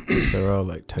honest. 'Cause there are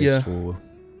like tasteful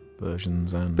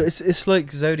versions and. But it's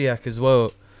like Zodiac as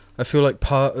well. I feel like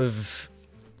part of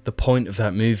the point of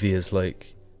that movie is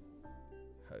like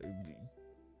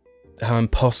how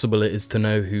impossible it is to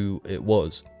know who it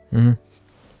was. Mhm.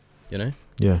 You know?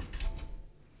 Yeah.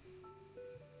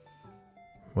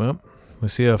 Well, we'll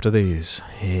see after these.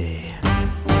 Hey.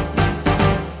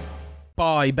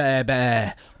 Bye, Bear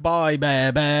Bear. Bye,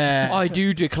 Bear Bear. I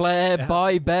do declare,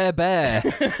 bye, Bear Bear.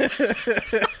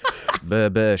 Bear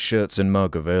Bear shirts and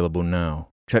mug available now.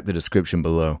 Check the description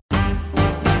below.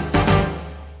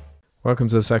 Welcome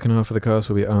to the second half of the cast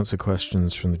where we answer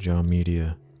questions from the Jar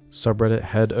Media subreddit.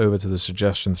 Head over to the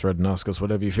suggestion thread and ask us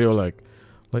whatever you feel like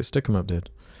Stick 'em Up did.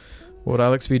 What would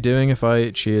Alex be doing if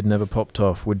Aichi had never popped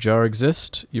off? Would Jar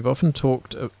exist? You've often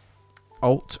talked of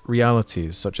alt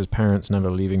realities, such as parents never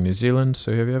leaving New Zealand,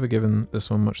 so have you ever given this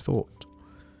one much thought?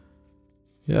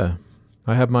 Yeah,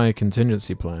 I had my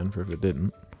contingency plan for if it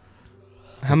didn't.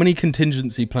 How many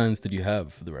contingency plans did you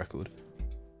have for the record?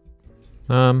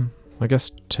 I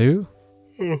guess 2.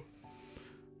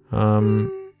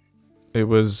 It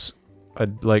was,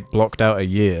 I'd like blocked out a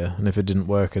year, and if it didn't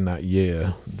work in that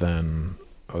year, then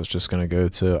I was just going to go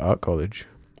to art college.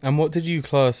 And what did you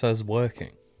class as working?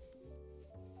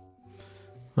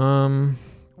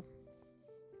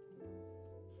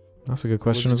 That's a good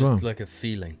question Was it as well. just like a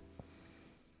feeling?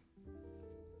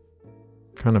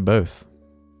 Kind of both.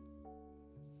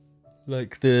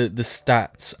 Like the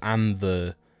stats and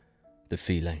the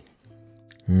feeling.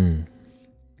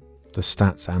 The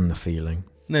stats and the feeling.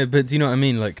 No, but do you know what I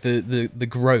mean? Like the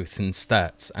growth in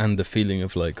stats and the feeling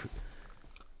of like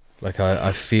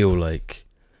I feel like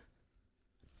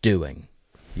doing,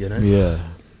 you know?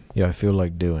 Yeah, I feel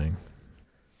like doing.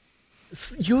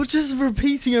 You're just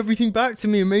repeating everything back to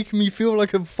me and making me feel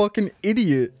like a fucking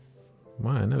idiot.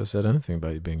 Why? I never said anything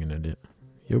about you being an idiot.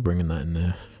 You're bringing that in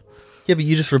there. Yeah, but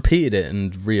you just repeated it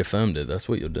and reaffirmed it. That's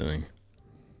what you're doing.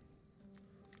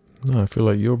 No, I feel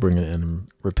like you're bringing it in and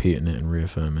repeating it and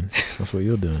reaffirming. That's what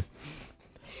you're doing.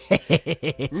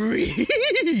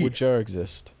 Would Jar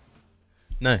exist?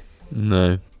 No,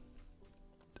 No.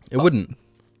 it wouldn't.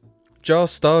 Jar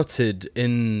started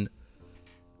in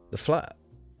the flat.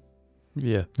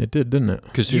 Yeah. It did, didn't it?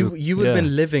 Because You would have yeah.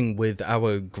 been living with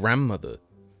our grandmother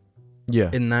Yeah.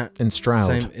 in that In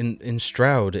Stroud. in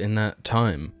Stroud in that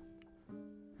time.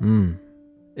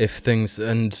 If things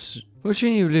and what do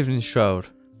you mean you live in Stroud?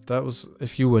 That was,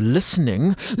 if you were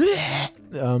listening,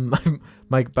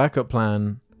 my backup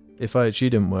plan, if IHE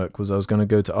didn't work, was I was going to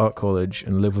go to art college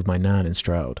and live with my nan in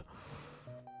Stroud.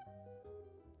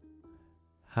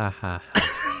 Ha ha.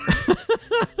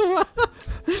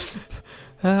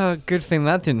 Good thing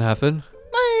that didn't happen.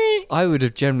 I would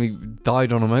have generally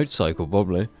died on a motorcycle,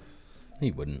 probably.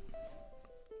 he wouldn't.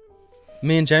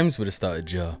 Me and James would have started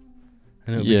Jar,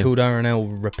 and it would Yeah. be called RNL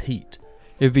Repeat.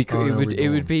 It'd be. Oh, no, It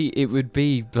reborn. would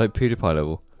be like PewDiePie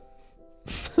level.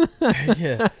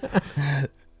 Yeah.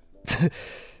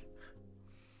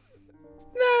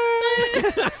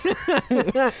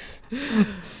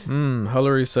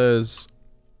 Hullery says,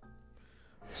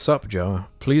 Sup, Jar.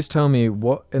 Please tell me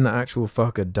what in the actual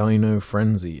fuck a Dino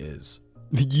Frenzy is.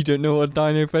 You don't know what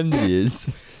Dino Frenzy is?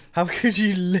 How could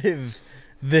you live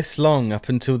this long up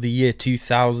until the year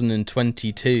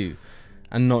 2022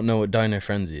 and not know what Dino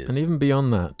Frenzy is? And even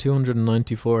beyond that,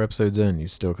 294 episodes in, you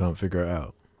still can't figure it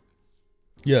out.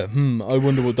 Yeah, I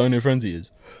wonder what Dino Frenzy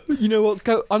is. You know what?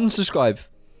 Go unsubscribe.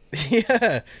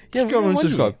 Yeah, Just go and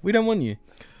subscribe. We don't want you.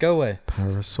 Go away.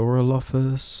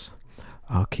 Parasaurolophus,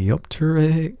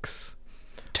 Archaeopteryx.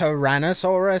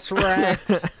 Tyrannosaurus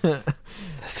Rex.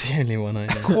 That's the only one I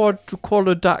know.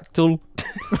 Quadricodactyl.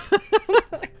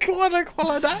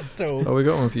 Quadricodactyl. Oh, we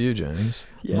got one for you, James.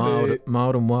 Yeah.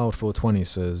 Mild and Wild 420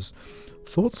 says,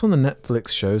 thoughts on the Netflix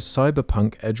show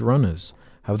Cyberpunk Edge Runners?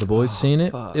 Have the boys seen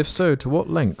it? fuck. If so, to what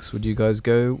lengths would you guys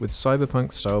go with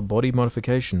cyberpunk-style body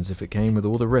modifications if it came with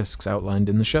all the risks outlined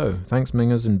in the show? Thanks,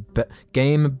 Mingers and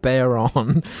Game Bear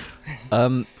On.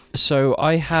 So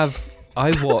I have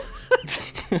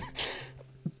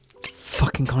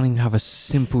Fucking can't even have a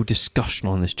simple discussion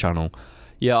on this channel.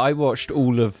 Yeah, I watched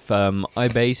all of. I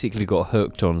basically got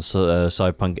hooked on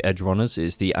Cyberpunk Edge Runners.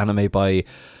 It's the anime by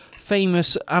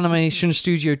famous animation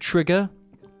studio Trigger.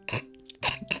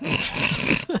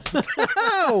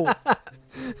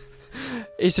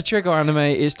 It's a Trigger anime.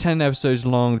 It's 10 episodes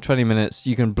long, 20 minutes.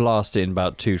 You can blast it in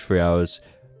about 2-3 hours.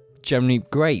 Generally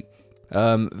great.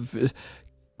 It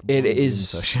is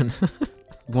Session.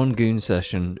 one goon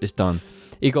session. It's done.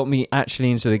 It got me actually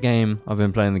into the game. I've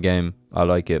been playing the game. I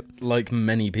like it. Like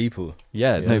many people.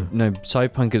 Yeah. Yeah. No.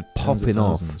 Cyberpunk is Tens of popping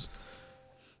off. thousands.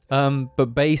 But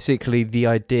basically, the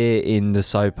idea in the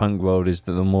Cyberpunk world is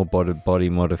that the more body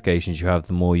modifications you have,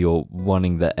 the more you're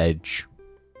wanting the edge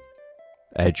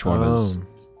runners.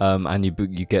 And you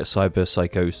get cyber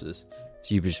psychosis.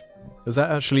 So you just Is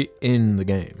that actually in the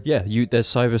game? there's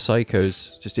cyber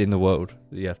psychos just in the world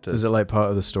that you have to. Is it like part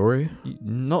of the story?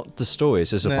 Not the story.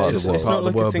 It's just a No, part it's, of the it's world. Part not of the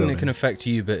like a world thing that building. can affect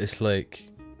you, but it's like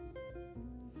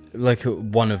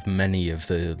one of many of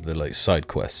the like side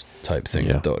quest type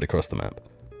things Yeah. dotted across the map.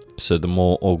 So the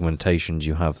more augmentations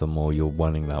you have, the more you're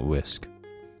running that risk.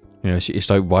 You know, it's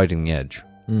like widening the edge.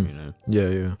 Mm. You know. Yeah,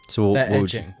 yeah. So They're what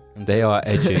would you, edging. they are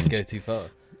Just edging. go too far.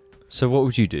 So what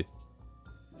would you do?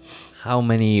 How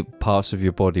many parts of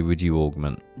your body would you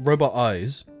augment? Robot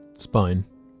eyes. Spine.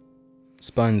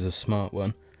 Spine's a smart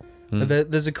one. Hmm?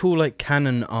 There's a cool like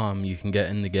cannon arm you can get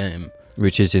in the game,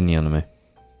 Which is in the anime.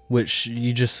 which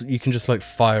you can just like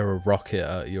fire a rocket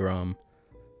at your arm.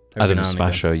 every Adam now and again.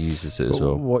 Smasher uses it as But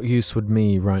well. what use would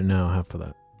me right now have for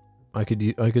that? I could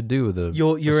do with a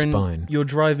You're spine. You're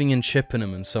driving in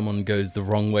Chippenham and someone goes the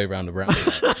wrong way round a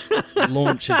roundabout,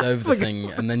 launches over the thing,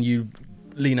 and then you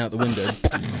lean out the window,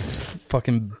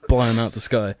 fucking blow him out the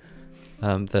sky.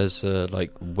 There's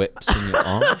like whips in your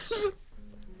arms.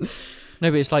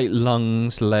 No, but it's like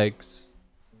lungs, legs,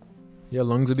 Yeah,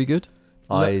 lungs would be good.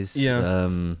 eyes, yeah.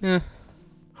 Yeah.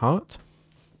 Heart.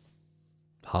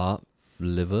 heart,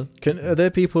 liver. Are there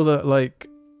people that like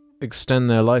extend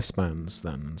their lifespans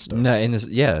then and stuff? No, in the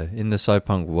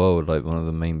cyberpunk world, like one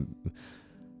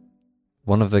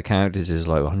of the characters is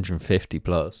like 150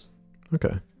 plus.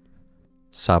 Okay.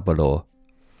 Saburo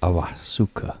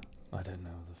Awasuka. I don't know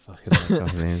the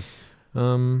fucking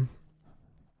name.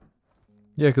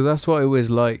 Yeah, because that's what I always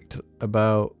liked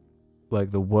about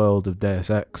like the world of Deus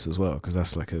Ex as well, because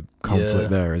that's like a conflict Yeah.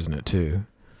 there, isn't it too?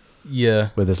 Yeah.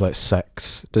 Where there's like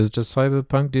sex. Does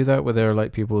Cyberpunk do that? Where there are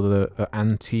like people that are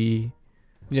anti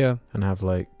Yeah. and have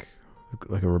like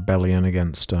a rebellion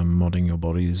against modding your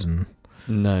bodies and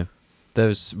No.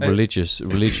 There's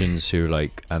religions who are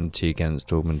like anti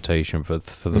against augmentation, but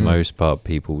for the Mm. most part,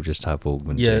 people just have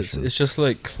augmentation. Yeah, it's just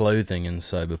like clothing in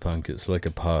Cyberpunk. It's like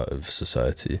a part of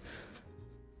society.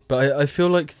 But I feel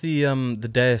like the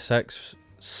Deus Ex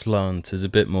slant is a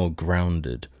bit more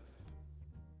grounded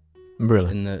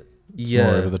really, in that. it's Yeah,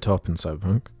 more over the top in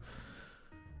Cyberpunk.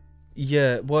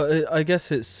 yeah. Well, I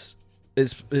guess it's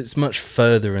much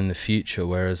further in the future.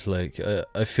 Whereas, like,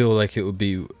 I feel like it would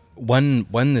be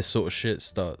when this sort of shit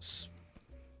starts,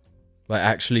 like,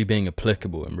 actually being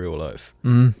applicable in real life.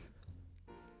 Mm.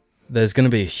 There's going to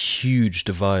be a huge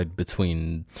divide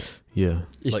between. Yeah.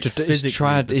 It's, like, it's physically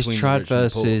trad between the rich trad and the poor.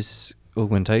 versus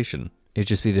augmentation. It'd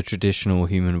just be the traditional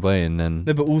human way, and then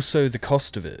No, but also the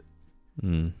cost of it.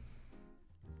 Mm.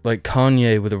 Like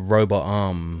Kanye with a robot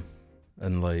arm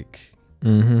and like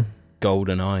Mm-hmm.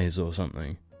 golden eyes or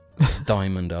something,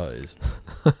 diamond eyes.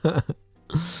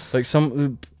 Like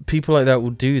some people like that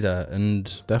will do that,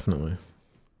 and Definitely.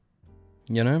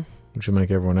 you know, Which will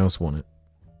make everyone else want it.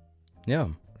 yeah,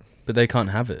 but they can't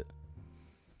have it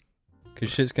because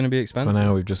shit's gonna be expensive. For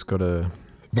now, we've just got to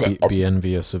be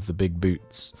envious of the big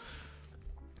boots.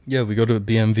 Yeah, we got to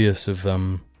be envious of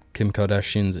Kim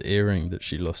Kardashian's earring that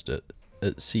she lost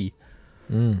at sea.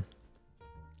 Mm.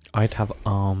 I'd have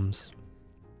arms,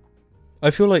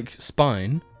 I feel like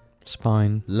spine,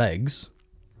 spine. legs,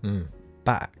 Mm.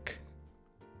 back,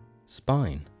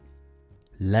 spine,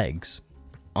 legs,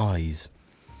 eyes.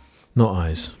 Not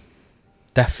eyes.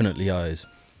 Definitely eyes.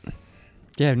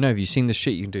 Yeah, no. Have you seen the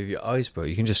shit you can do with your eyes, bro?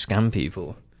 You can just scam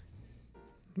people.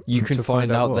 You can To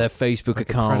find out what? their Facebook Like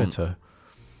a account. predator.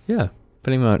 Yeah,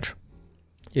 pretty much.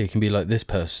 Yeah, you can be like, this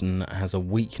person has a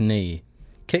weak knee.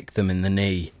 Kick them in the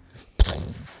knee.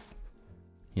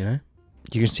 You know?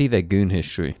 You can see their goon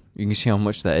history. You can see how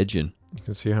much they're edging. You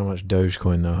can see how much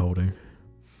Dogecoin they're holding.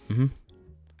 Mm-hmm.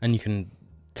 And you can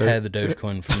tear the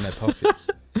Dogecoin from their pockets.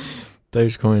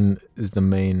 Dogecoin is the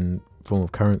main form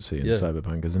of currency in Yeah.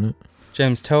 Cyberpunk, isn't it?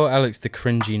 James, tell Alex the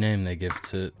cringy name they give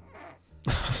to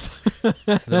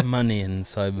the money in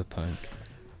Cyberpunk.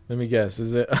 Let me guess.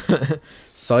 Is it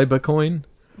Cybercoin?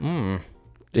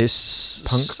 It's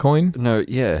Punk coin? No,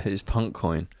 yeah, it's punk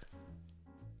coin.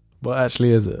 What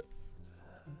actually is it?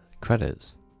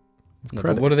 Credits. It's No,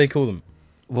 but what do they call them?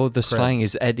 Well, the slang Creds.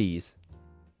 is eddies.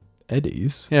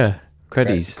 Eddies? Yeah,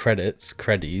 creddies.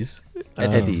 Creddies.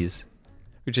 Eddies.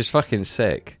 Which is fucking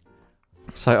sick.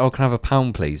 It's like, oh, can I have a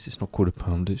pound, please? It's not called a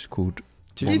pound, it's called...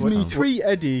 Give me 3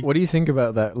 Eddie. What do you think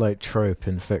about that like trope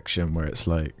in fiction where it's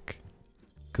like,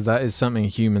 because that is something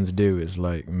humans do, is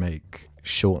like make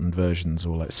shortened versions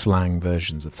or like slang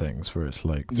versions of things where it's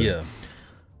like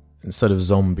instead of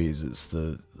zombies it's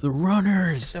the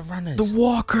runners, The runners. the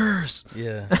walkers.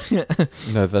 Yeah.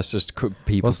 No, that's just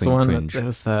people What's the being one cringe. there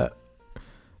was that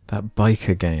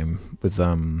biker game with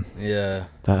Yeah.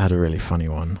 that had a really funny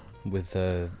one. With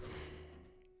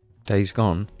Days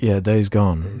Gone. Yeah, Days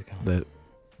Gone. Days Gone.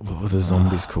 What were the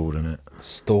zombies called in it?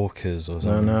 Stalkers or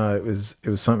something. No, it was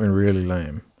something really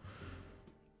lame.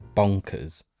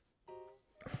 Bonkers.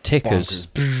 Tickers.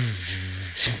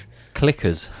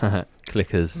 Clickers.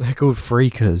 Clickers. They're called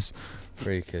freakers.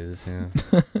 Freakers,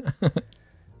 yeah.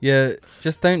 Yeah,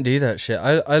 just don't do that shit.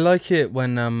 I like it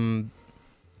when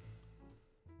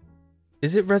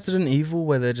is it Resident Evil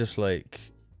where they're just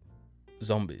like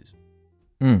zombies?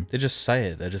 They just say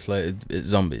it. They're just like it's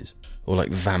zombies or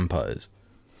like vampires.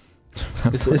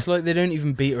 It's like they don't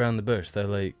even beat around the bush. They're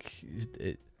like,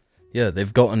 yeah,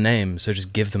 they've got a name, so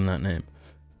just give them that name.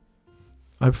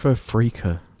 I prefer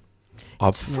freaker.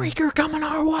 It's Freaker coming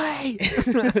our way.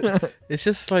 It's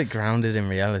just like grounded in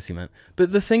reality, man.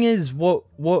 But the thing is, what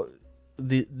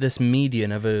this media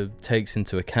never takes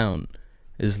into account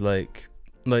is like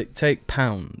take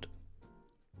pound.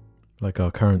 Like our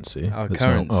currency. Our That's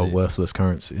currency. Not our worthless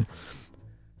currency.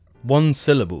 1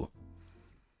 syllable.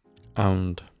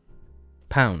 And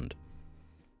Pound.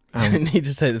 You don't need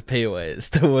to take the P away. It's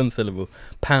still 1 syllable.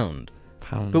 Pound.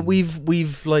 pound. But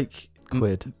we've like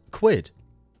Quid. quid.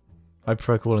 I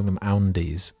prefer calling them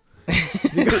oundies.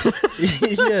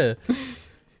 Yeah.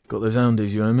 Got those oundies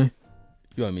you owe me?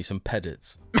 You owe me some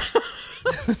pedits.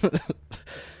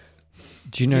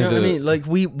 Do you Do know, you know the, what I mean? Like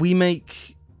we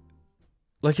make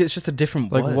like it's just a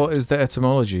different Like, word. what is the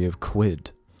etymology of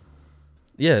quid?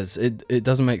 Yes, it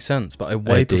doesn't make sense, but I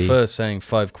way Eddie. prefer saying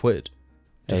 5 quid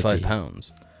to Eddie.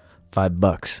 £5.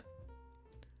 $5.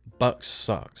 Bucks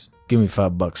sucks. Give me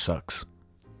 $5 sucks.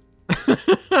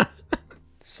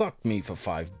 Suck me for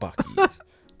 5 buckies.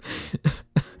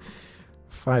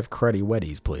 5 cruddy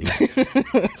weddies, please.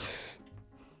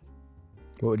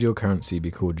 What would your currency be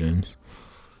called, James?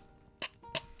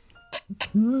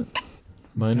 I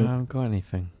Mine haven't got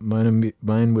anything.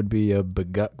 mine would be a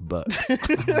baguk buck.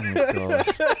 Oh my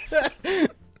god.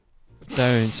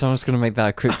 Don't. Someone's going to make that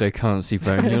a cryptocurrency,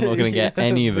 bro. You're not going to get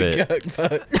any of it.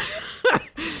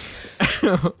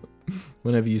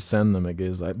 Whenever you send them, it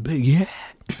goes like big yeah.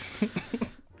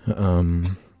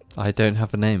 I don't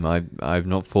have a name. I've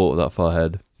not thought that far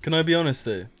ahead. Can I be honest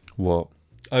though? What?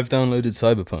 I've downloaded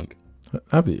Cyberpunk.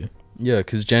 Have you? Yeah,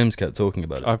 because James kept talking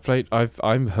about it.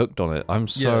 I'm hooked on it. I'm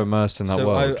so Yeah. immersed in that So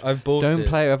world. I've bought Don't it.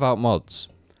 play it without mods.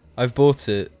 I've bought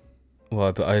it.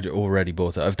 Well, but I'd already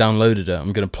bought it. I've downloaded it.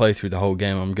 I'm going to play through the whole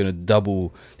game. I'm going to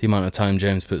double the amount of time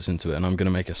James puts into it. And I'm going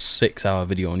to make a 6-hour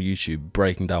video on YouTube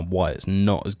breaking down why it's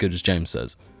not as good as James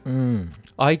says.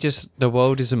 The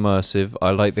world is immersive. I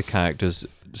like the characters.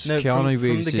 No, Keanu from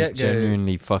Reeves the is get-go-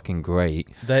 genuinely fucking great.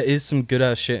 There is some good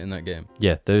ass shit in that game.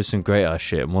 Yeah, there's some great ass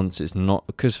shit. And once it's not,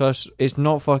 because first it's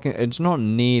not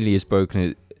nearly as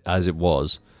broken as it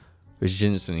was, which is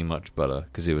instantly much better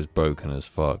because it was broken as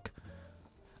fuck.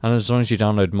 And as long as you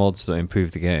download mods that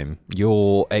improve the game,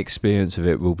 your experience of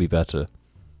it will be better.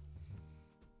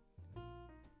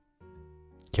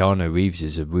 Keanu Reeves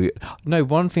is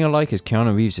one thing I like is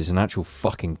Keanu Reeves is an actual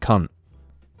fucking cunt.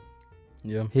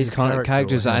 Yeah. His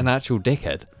character's or him? an actual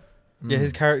dickhead. Yeah,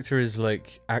 his character is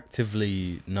like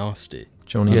actively nasty.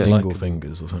 Johnny Yeah.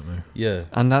 Dinglefingers or something. Yeah.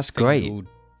 And that's great. Fingal,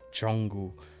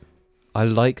 Jongle. I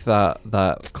like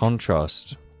that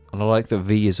contrast. And I like that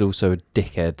V is also a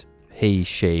dickhead. He,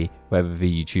 she, whatever V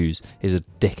you choose, is a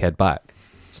dickhead back.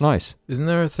 It's nice. Isn't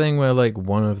there a thing where like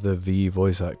one of the V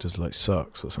voice actors like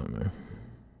sucks or something?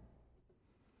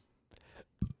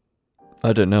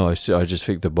 I don't know. I just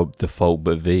think the default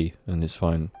but V, and it's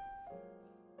fine.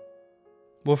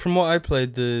 Well, from what I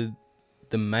played, the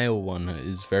male one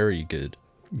is very good.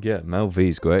 Yeah, Mel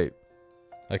V's great.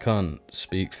 I can't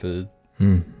speak for...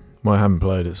 Well, I haven't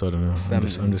played it, so I don't know. I'm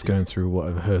Femininity. just going through what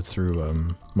I've heard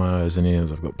through my eyes and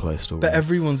ears I've got placed already. But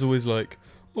everyone's always like,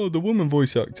 oh, the woman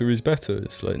voice actor is better.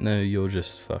 It's like, no, you're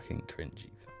just fucking cringy.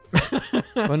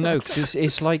 Well, no, because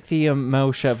it's like the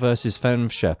male Shep versus femme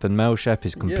Shep, and male Shep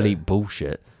is complete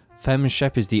bullshit. Femme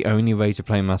Shep is the only way to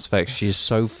play Mass Effect. She is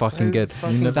so fucking good.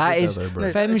 never That did is that though,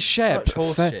 bro. Femme it's Shep. such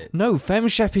horseshit. No, Femme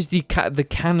Shep is the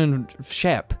canon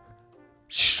Shep.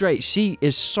 Straight. She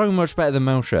is so much better than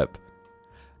male Shep.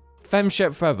 Femme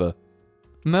Shep forever.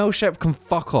 Male Shep can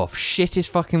fuck off. Shittest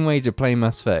fucking way to play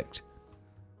Mass Effect.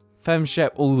 Femme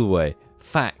Shep all the way.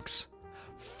 Facts.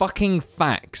 Fucking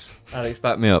facts. Alex,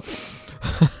 back me up.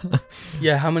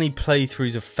 Yeah, how many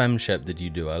playthroughs of FemShep did you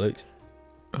do, Alex?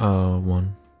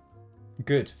 One.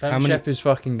 Good. How Femme many- Shep is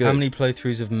fucking good. How many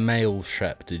playthroughs of male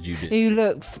Shep did you do? Ooh,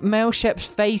 look, male Shep's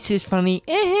face is funny.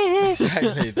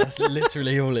 Exactly, that's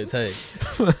literally all it takes.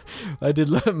 I did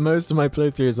most of my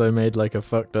playthroughs. I made like a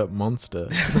fucked up monster.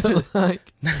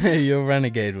 Like, Your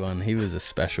Renegade one, he was a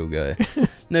special guy.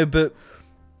 No, but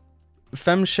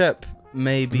FemShep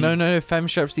may be... No, Femme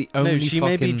Shep's the only No, she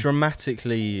may be fucking...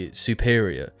 dramatically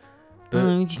superior. But,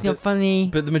 Oh, it's not funny.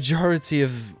 but the majority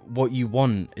of what you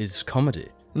want is comedy.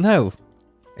 No,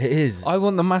 It is. I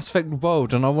want the Mass Effect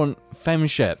world and I want Femme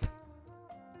Shep.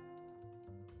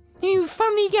 You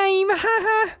funny game,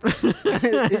 haha.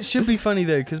 It should be funny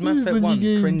though, because Mass Effect 1,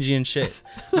 cringy and shit.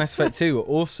 Mass Effect 2,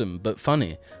 awesome, but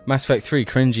funny. Mass Effect 3,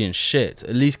 cringy and shit.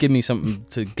 At least give me something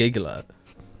to giggle at.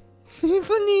 You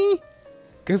funny.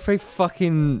 Go play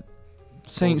fucking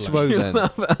Saints Row then.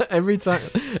 every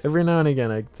now and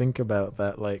again, I think about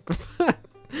that, like,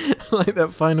 like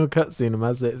that final cutscene of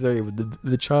Mass Effect 3 with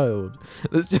the child.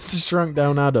 That's just a shrunk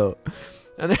down adult.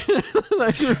 And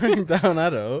like, Shrunk down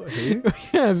adult. Who?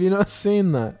 yeah, have you not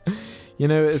seen that? You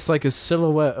know, it's like a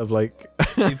silhouette of like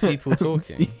Two people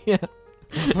talking. yeah.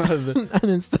 And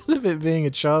instead of it being a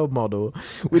child model,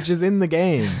 which is in the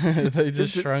game, They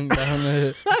just shrunk down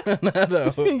an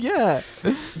adult. yeah.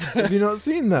 Have you not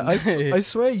seen that? I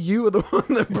swear you were the one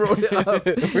that brought it up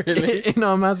Really? in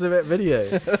our Mass Effect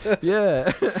video.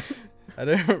 Yeah. I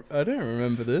don't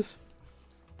remember this.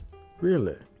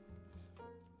 Really?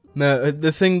 No,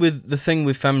 the thing with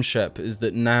FemShep is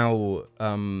that now,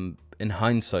 in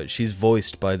hindsight, she's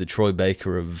voiced by the Troy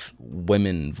Baker of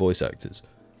women voice actors.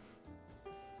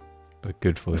 A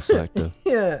good voice actor.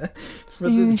 Yeah.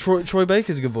 But this, Troy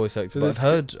Baker's a good voice actor, but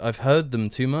I've heard them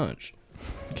too much.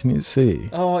 can you see?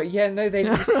 Oh, yeah, no, they...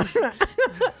 What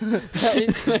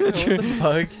the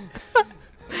fuck?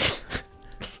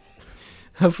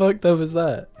 How fucked up is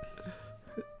that?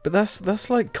 But that's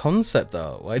like concept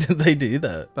art. Why did they do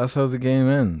that? That's how the game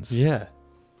ends. Yeah.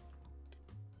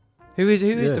 Who is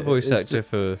Yeah, the voice it's actor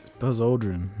for... Buzz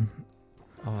Aldrin.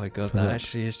 Oh my god, For that that.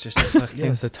 actually is just a fucking...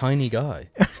 Yeah, it's a tiny guy.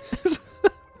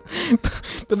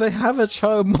 But they have a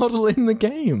child model in the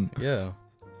game. Yeah,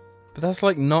 but that's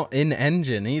like not in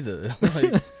engine either.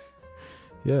 Like,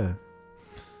 Yeah.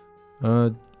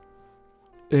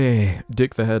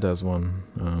 Dick the Head has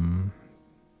one.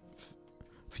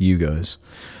 For you guys.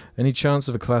 Any chance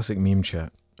of a classic meme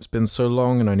chat? It's been so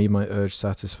long and I need my urge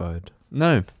satisfied.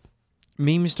 No.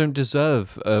 Memes don't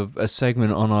deserve a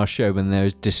segment on our show when they're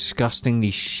as disgustingly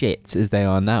shit as they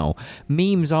are now.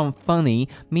 Memes aren't funny.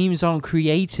 Memes aren't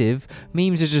creative.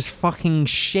 Memes are just fucking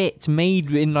shit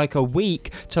made in like a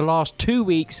week to last 2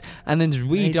 weeks and then just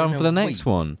Made redone in for a the next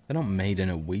week. one. they're not made in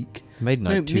a week. Made in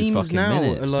No, like 2 memes fucking now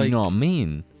minutes. are But you know like- what I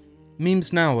mean?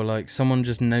 Memes now are like someone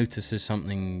just notices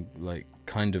something like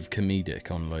kind of comedic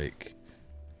on like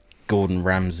Gordon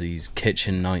Ramsay's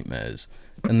kitchen nightmares,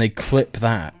 and they clip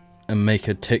that and make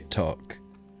a TikTok,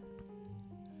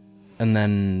 and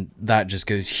then that just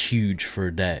goes huge for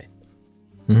a day,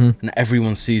 Mm-hmm. and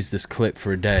everyone sees this clip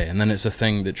for a day, and then it's a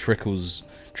thing that trickles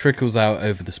out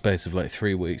over the space of like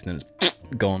 3 weeks, and then it's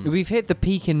gone. We've hit the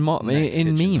peak in Next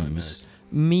in kitchen memes.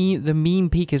 nightmares. The meme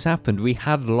peak has happened. We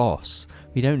had loss.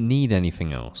 We don't need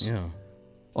anything else. Yeah.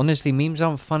 Honestly, memes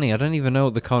aren't funny. I don't even know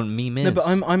what the current meme is. No, but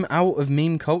I'm out of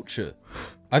meme culture.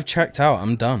 I've checked out.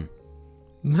 I'm done.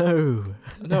 No.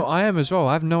 No, I am as well.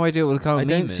 I have no idea what the current I meme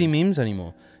don't is. see memes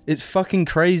anymore. It's fucking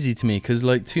crazy to me because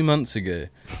like 2 months ago,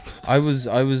 I was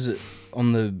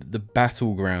on the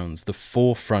battlegrounds, the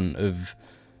forefront of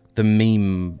the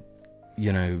meme,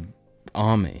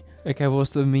 army. Okay, what's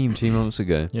the meme 2 months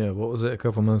ago? Yeah, what was it a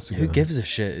couple months ago? Who gives a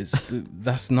shit?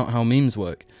 That's not how memes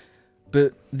work.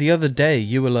 But the other day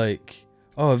you were like,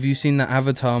 "Oh, have you seen the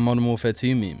Avatar Modern Warfare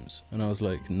 2 memes?" And I was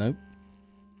like, "Nope."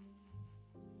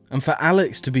 And for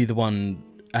Alex to be the one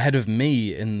ahead of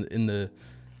me in the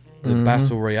Mhm.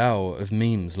 battle royale of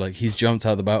memes, like he's jumped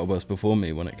out the battle bus before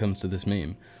me when it comes to this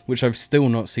meme, which I've still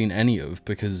not seen any of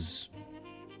because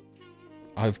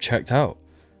I've checked out.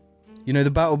 The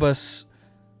battle bus,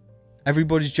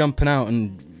 everybody's jumping out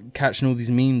and catching all these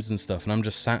memes and stuff, and I'm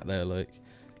just sat there like,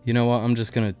 You know what? I'm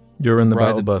just gonna. You're in the Ride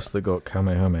battle the- bus that got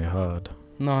Kamehameha hard.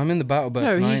 No, I'm in the battle bus.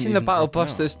 No, and I he's ain't in the even battle dropping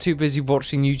bus out. that's too busy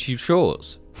watching YouTube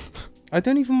shorts. I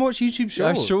don't even watch YouTube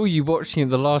I shorts. saw you watching it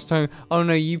the last time. Oh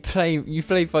no, you play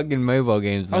fucking mobile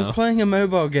games now. I was playing a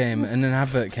mobile game and an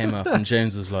advert came up and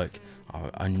James was like, oh,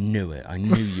 I knew it. I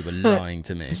knew you were lying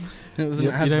to me. It was an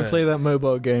You advert. don't play that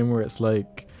mobile game where it's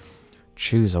like,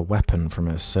 choose a weapon from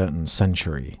a certain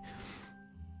century.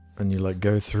 And you like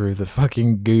go through the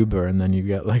fucking goober and then you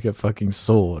get like a fucking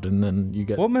sword and then you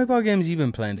get... What mobile games you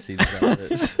been playing to see these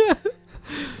adverts?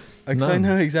 I None.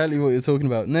 know exactly what you're talking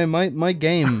about. No, my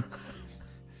game...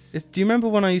 do you remember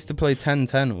when I used to play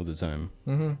 10-10 all the time?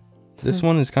 Mhm. This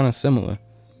one is kind of similar.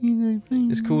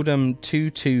 It's called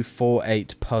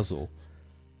 2248 Puzzle.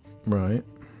 Right.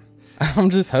 I'm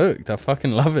just hooked. I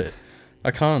fucking love it. I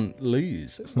can't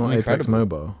lose. It's not I'm Apex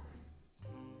incredible. Mobile.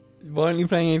 Why aren't you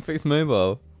playing Apex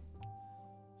Mobile?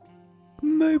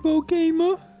 Mobile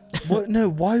gamer. What? No,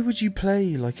 why would you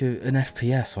play like an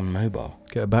FPS on mobile?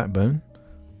 Get a backbone,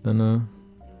 then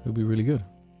it'll be really good.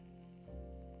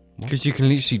 Because you can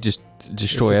literally just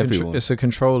destroy It's a everyone. It's a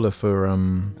controller for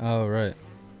Oh, right.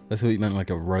 I thought you meant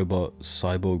like a robot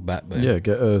cyborg backbone. yeah,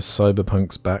 get a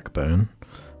Cyberpunk's backbone.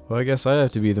 Well, I guess I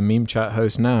have to be the meme chat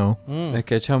host now. Mm.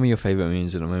 Okay, tell me your favourite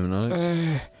memes at the moment,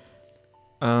 Alex.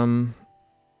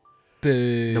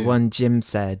 Boo. The one Jim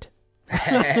said.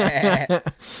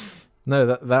 No,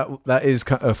 that is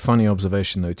a funny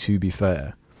observation though. To be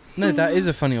fair, No, that is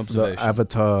a funny that observation.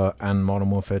 Avatar and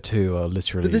Modern Warfare 2 are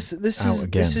literally. But this out is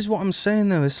again. this is what I'm saying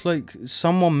though. It's like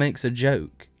someone makes a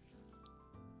joke,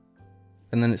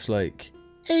 and then it's like,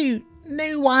 "Oh,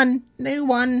 new one,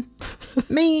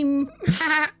 meme."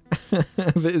 But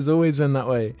it's always been that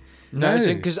way. No, No.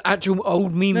 because actual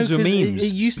old memes No, were 'cause memes.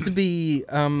 It used to be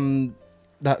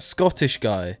that Scottish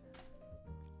guy.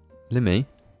 Limmy.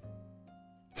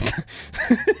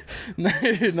 No,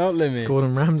 not Lemmy.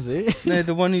 Gordon Ramsay. No,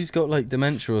 the one who's got like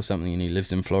dementia or something, and he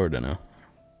lives in Florida now.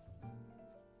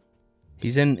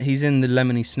 He's in the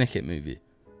Lemony Snicket movie.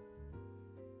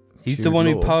 He's the Jude one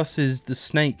who Law. passes the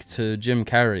snake to Jim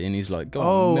Carrey, and he's like, "Go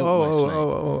on, milk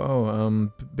my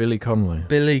snake." Billy Connolly.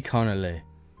 Billy Connolly.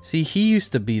 See, he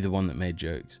used to be the one that made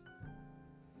jokes.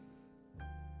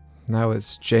 Now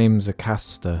it's James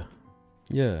Acaster.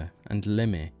 Yeah, and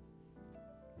Lemmy.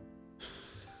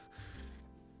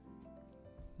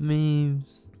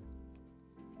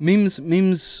 Memes.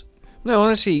 Memes. No,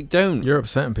 honestly, don't. You're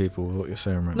upsetting people with what you're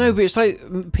saying right now. No, but it's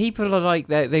like people are like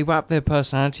they wrap their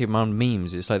personality around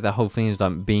memes. It's like the whole thing is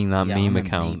like being that Yeah, meme I'm a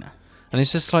account, memer. and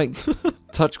it's just like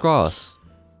touch grass,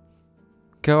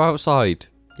 go outside,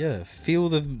 Yeah, feel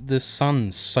the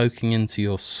sun soaking into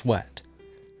your sweat.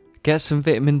 get some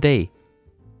vitamin D.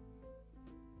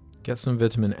 Get some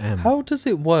vitamin M. How does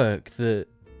it work that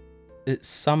it's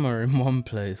summer in one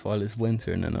place while it's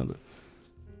winter in another?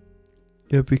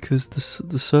 Yeah, because the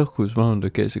circle is round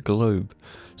against a globe.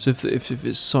 So if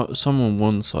it's summer on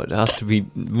one side, it has to be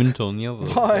winter on the other.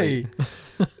 Why?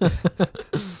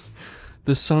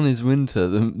 The sun is winter.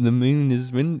 The moon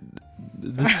is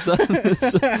the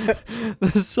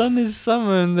sun is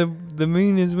summer and the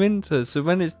moon is winter. So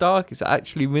when it's dark, it's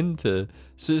actually winter.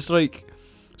 So it's like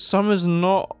summer's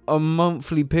not a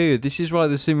monthly period. This is why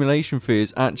the simulation theory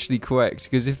is actually correct.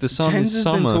 Because if the sun James is has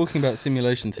summer, been talking about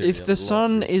simulation theory. if the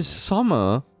sun is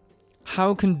summer,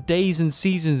 how can days and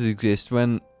seasons exist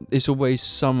when it's always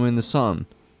summer in the sun?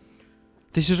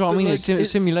 This is what I But mean. like, It's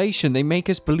simulation. They make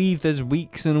us believe there's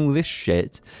weeks and all this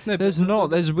shit. There's not.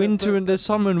 There's winter and there's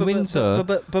summer and winter. The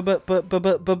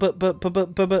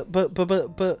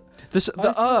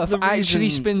Earth the actually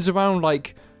reason- spins around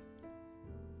like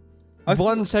I thought-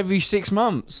 once every 6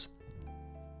 months.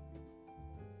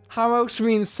 How else are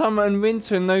we in summer and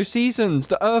winter in those seasons?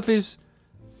 The Earth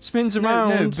spins around.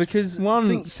 No, because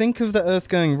once. think of the Earth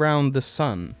going round the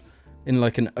sun in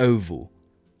like an oval,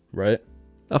 right?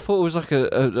 I thought it was like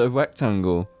a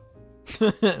rectangle.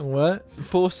 What?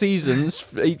 4 seasons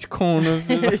for each corner of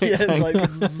the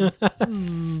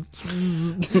rectangle.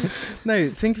 No,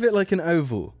 think of it like an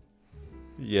oval.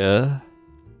 Yeah.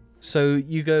 So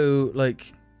you go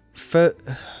like,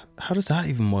 how does that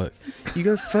even work? You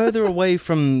go further away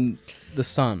from the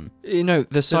sun. You know,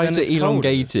 the So then sides are it's colder.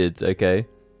 elongated, okay?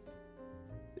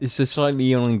 It's a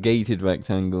slightly elongated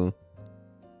rectangle.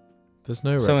 There's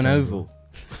no So an rectangle.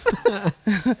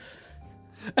 oval.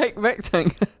 Hey,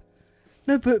 rectangle.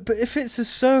 No, but if it's a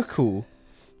circle,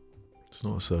 It's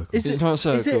not a circle. is It's it? not a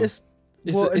circle. Is it?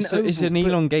 It's, Well, it's an an oval, but-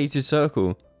 elongated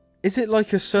circle. Is it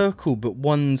like a circle, but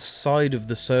one side of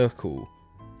the circle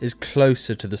is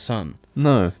closer to the sun?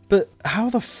 No. But how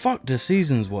the fuck do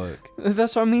seasons work?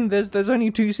 That's what I mean. There's only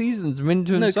 2 seasons,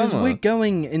 winter No, and because summer. we're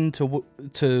going into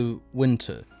to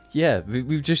winter. Yeah,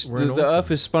 we've just We're in the autumn. Earth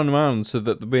has spun around so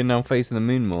that we're now facing the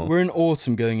moon more. We're in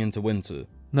autumn going into winter.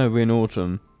 No, we're in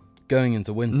autumn. Going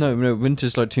into winter. No,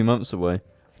 winter's like 2 months away.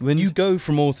 You go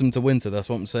from autumn to winter, that's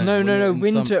what I'm saying. No, We're no, not no. in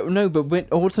Winter. No, but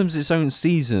autumn's its own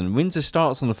season. Winter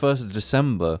starts on the 1st of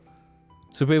December,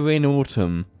 so we're in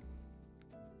autumn.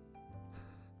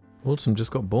 Autumn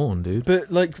just got born, dude.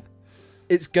 But, like,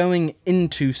 it's going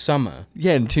into summer.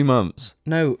 Yeah, in 2 months.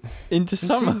 No, Into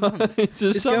summer. months. Into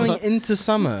it's summer. going into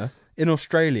summer in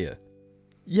Australia.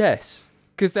 Yes,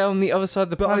 because they're on the other side of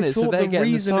the But planet, I so thought they're the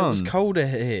getting reason the it sun. was colder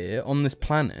here on this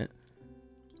planet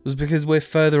was because we're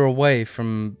further away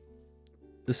from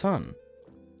the sun.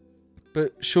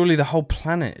 But surely the whole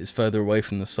planet is further away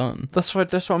from the sun. That's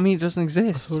what I mean. It doesn't I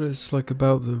exist. thought it's like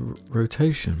about the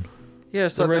rotation, Yeah,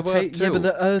 it's The like the Earth yeah, but tilts.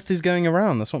 the Earth is going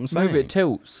around. That's what I'm No, saying. but it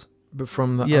tilts. but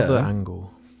from the Yeah. other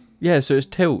angle. Yeah, so it's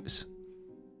tilts.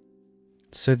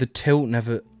 So the tilt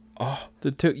never. Oh.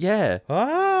 The tilt. Yeah.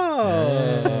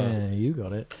 Oh. You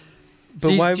got it. But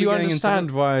do you, why are do we you going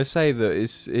understand why I say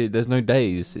that there's no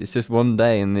days? It's just one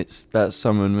day, and that's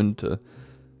summer and winter.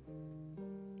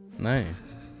 into? No.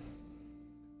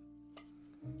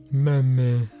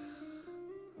 Meme.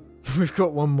 We've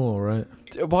got one more, right?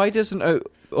 Why doesn't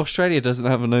Australia doesn't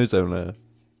have an ozone layer?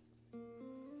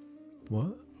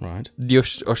 What? Right.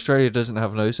 Australia doesn't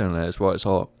have an ozone layer. That's why it's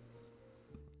hot.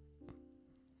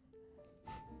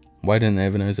 Why don't they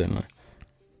have an ozone layer?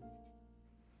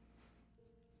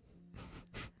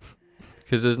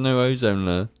 Because there's no ozone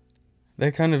layer.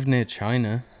 They're kind of near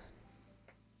China.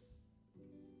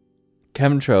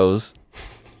 Chemtrails.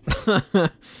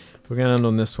 We're going to end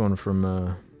on this one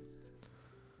from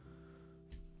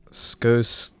Sko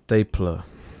Stapler.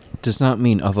 Does that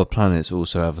mean other planets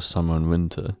also have a summer and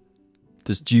winter?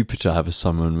 Does Jupiter have a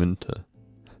summer and winter?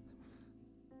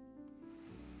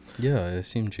 Yeah, I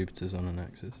assume Jupiter's on an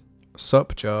axis.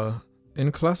 Supjar.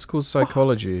 In classical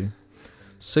psychology,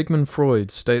 Sigmund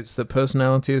Freud states that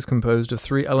personality is composed of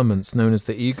 3 elements known as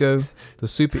the ego, the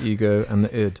superego, and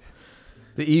the id.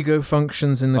 The ego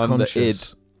functions in the I'm the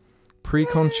conscious,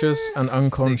 preconscious, and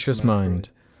unconscious Sigmund mind,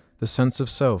 the sense of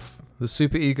self. The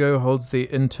superego holds the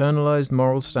internalized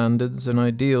moral standards and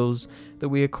ideals that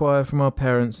we acquire from our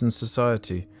parents and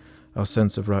society, our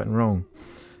sense of right and wrong.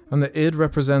 And the id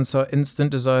represents our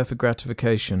instant desire for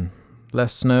gratification,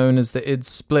 less known as the id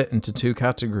split into 2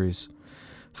 categories.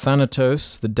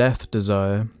 Thanatos, the death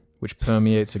desire, which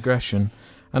permeates aggression,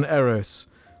 and Eros,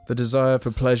 the desire for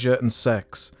pleasure and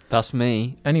sex. That's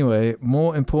me. Anyway,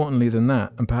 more importantly than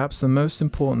that, and perhaps the most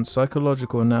important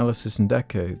psychological analysis in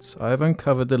decades, I have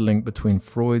uncovered the link between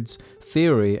Freud's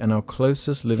theory and our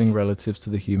closest living relatives to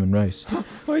the human race.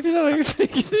 Why did I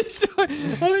think this? Where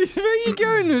are you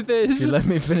going with If this? you let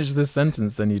me finish this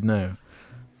sentence, then you'd know.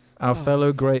 Our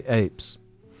fellow great apes.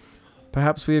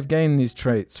 Perhaps we have gained these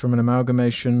traits from an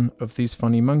amalgamation of these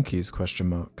funny monkeys, ?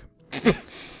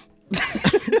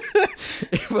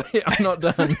 Wait, I'm not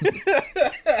done.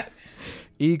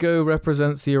 Ego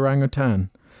represents the orangutan.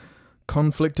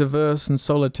 Conflict averse and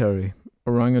solitary,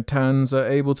 orangutans are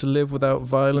able to live without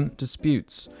violent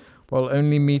disputes, while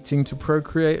only meeting to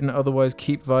procreate and otherwise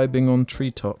keep vibing on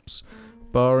treetops,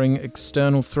 barring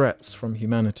external threats from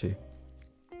humanity.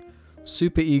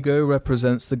 Superego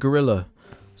represents the gorilla,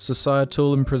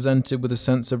 societal and presented with a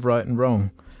sense of right and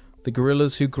wrong. The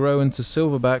gorillas who grow into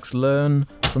silverbacks learn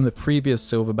from the previous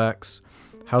silverbacks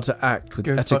how to act with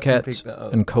etiquette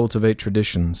and cultivate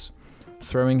traditions.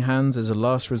 Throwing hands is a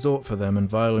last resort for them, and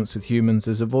violence with humans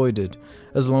is avoided,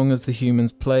 as long as the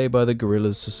humans play by the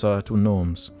gorillas' societal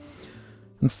norms.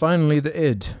 And finally, the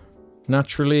id,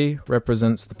 naturally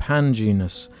represents the pan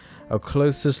genus, our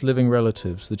closest living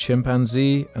relatives, the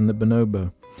chimpanzee and the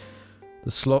bonobo.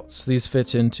 The slots these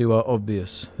fit into are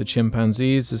obvious. The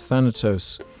chimpanzees is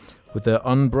Thanatos, with their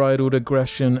unbridled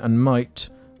aggression and might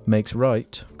makes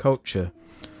right culture,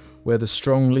 where the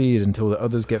strong lead until the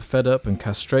others get fed up and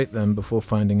castrate them before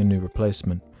finding a new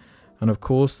replacement. And of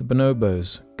course the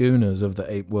bonobos, gooners of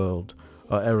the ape world,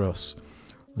 are Eros,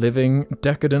 living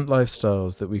decadent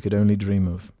lifestyles that we could only dream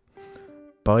of.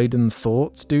 Biden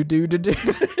thoughts do.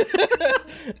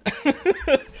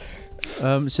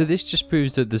 So this just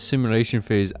proves that the simulation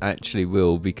theory is actually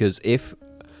real, because if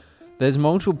there's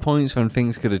multiple points when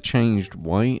things could have changed,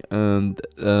 why? And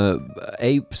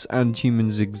apes and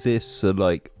humans exist, so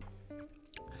like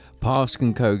paths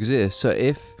can coexist. So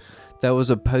if there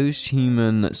was a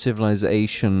post-human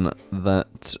civilization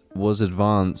that was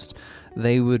advanced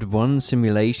they would run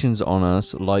simulations on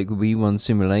us like we run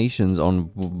simulations on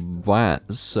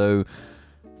rats. So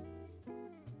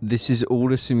this is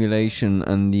all a simulation,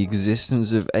 and the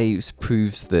existence of apes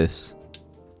proves this.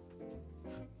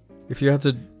 If you had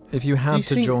to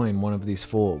think- join one of these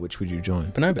four, which would you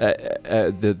join?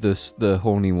 Bonobo. The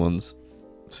horny ones.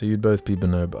 So you'd both be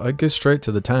bonobo. I'd go straight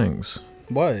to the tangs.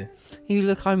 Why? Hey,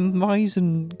 look, I'm wise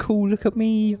and cool. Look at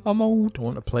me. I'm old. I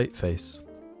want a plate face.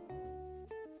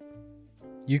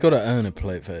 You gotta earn a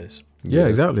plate face. Yeah,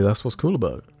 exactly. That's what's cool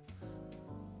about it.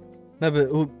 No, but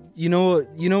you know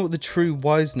what? You know what the true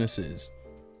wiseness is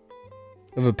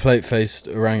of a plate-faced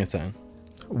orangutan.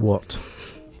 What?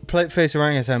 Plate-faced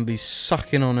orangutan be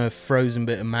sucking on a frozen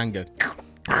bit of mango.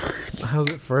 How's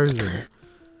it frozen?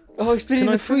 Oh, it's been Can in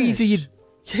I the freezer. You finish?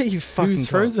 Yeah, you fucking Who's cunt.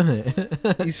 frozen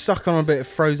it? He's sucking on a bit of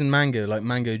frozen mango, like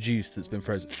mango juice that's been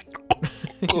frozen.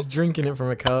 He's drinking it from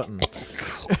a carton.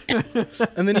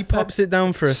 And then he pops it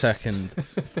down for a second.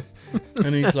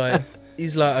 And he's like,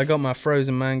 I got my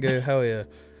frozen mango, hell yeah.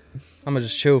 I'ma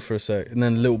just chill for a sec. And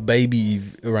then little baby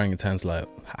orangutan's like,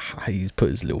 he's put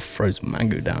his little frozen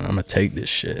mango down, I'ma take this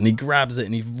shit. And he grabs it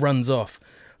and he runs off.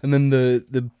 And then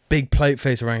the big plate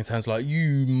face orangutan's like,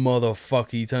 you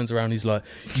motherfucker. He turns around, he's like,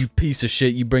 you piece of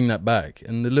shit, you bring that back.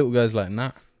 And the little guy's like,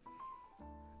 nah.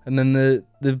 And then the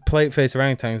plate face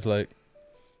orangutan's like,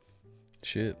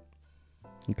 shit.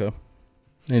 Okay.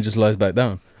 And he just lies back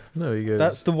down. No, he goes.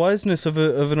 That's the wiseness of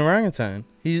an orangutan.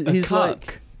 He's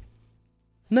like,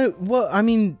 no, well, I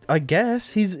mean, I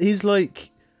guess he's like,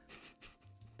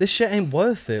 this shit ain't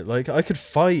worth it. Like, I could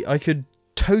fight, I could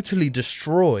totally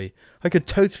destroy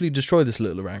this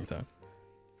little orangutan.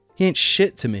 He ain't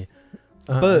shit to me.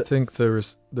 I but- think the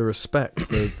respect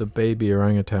the baby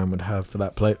orangutan would have for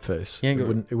that plate face, He ain't it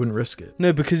got- wouldn't risk it.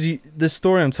 No, because the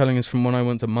story I'm telling is from when I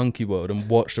went to Monkey World and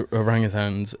watched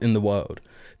orangutans in the wild.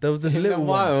 There was this In little the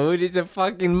one. wild, it's a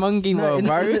fucking monkey No, world,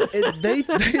 bro. they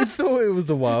thought it was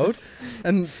the wild,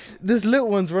 and this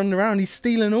little one's running around. He's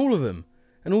stealing all of them,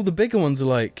 and all the bigger ones are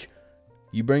like,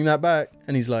 "You bring that back,"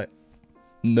 and he's like,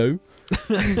 "No,"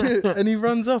 and he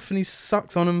runs off and he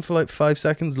sucks on him for like 5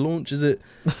 seconds, launches it,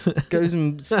 goes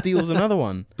and steals another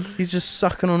one. He's just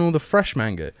sucking on all the fresh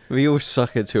mango, We all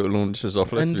suck it till it launches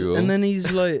off. Let's be real. and then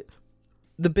he's like,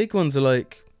 the big ones are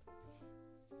like,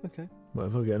 "Okay." What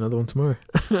if I get another one tomorrow?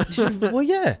 Well,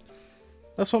 yeah,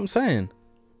 that's what I'm saying.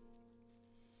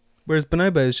 Whereas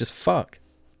bonobo is just fuck.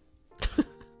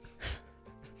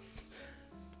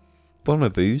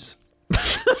 Bonobos.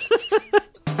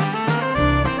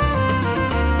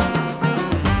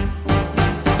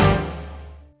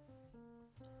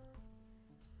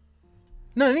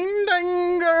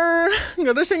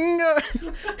 Gonna sing a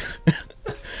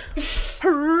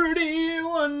pretty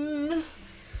one.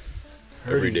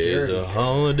 Every day's a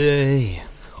holiday.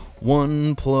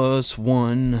 1 +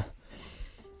 1.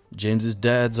 James's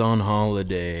dad's on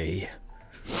holiday.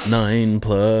 9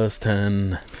 +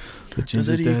 10. Does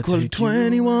it equal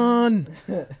 21?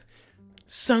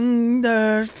 Sung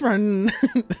their friend.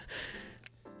 Inga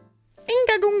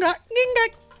gunga,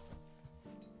 inga.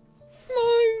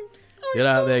 Get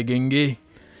out there, Gingy.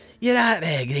 Get out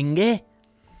there, Gingy.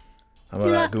 How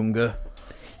about that, Gunga?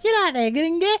 Get out there,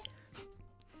 Gingy.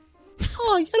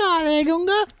 Oh, get out there,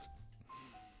 Gunga.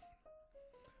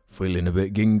 Feeling a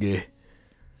bit gingy.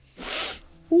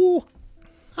 Ooh,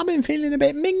 I've been feeling a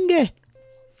bit mingy.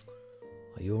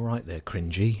 Are you alright there,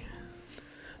 Cringy?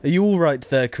 Are you all right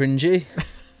there, Cringy?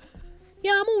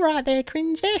 Yeah, I'm all right there,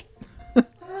 Cringy.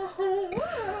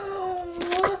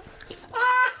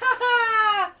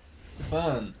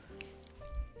 Fun.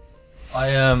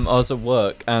 I was at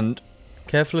work and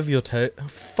Careful of your toe. Oh,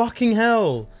 fucking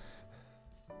hell.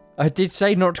 I did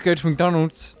say not to go to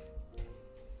McDonald's.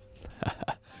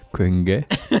 Cringy.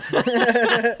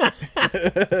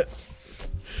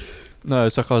 No,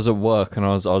 it's like I was at work and I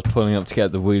was pulling up to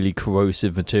get the really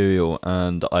corrosive material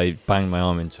and I banged my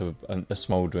arm into a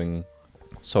smouldering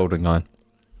soldering iron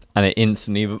and it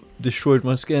instantly destroyed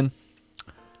my skin.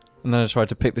 And then I tried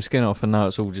to pick the skin off and now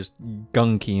it's all just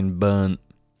gunky and burnt.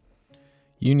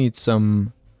 You need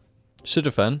some.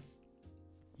 Sudafed?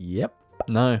 Yep.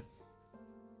 No.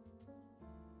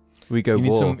 We go You need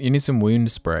war. some. You need some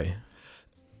wound spray.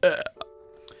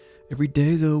 Every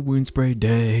day's a wound spray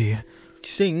day.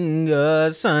 Sing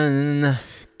a son.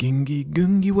 Gingy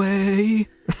gungy way.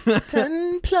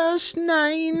 10 +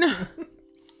 9.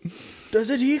 Does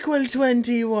it equal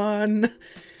 21?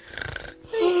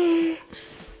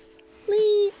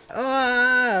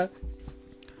 Ah.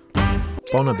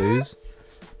 Bonobos.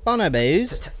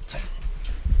 Bonobos.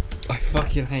 I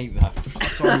fucking hate that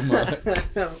so much.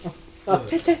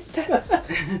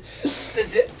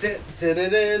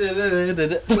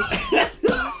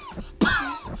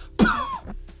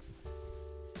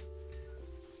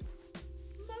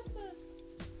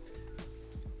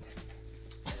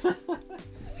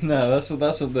 No, that's what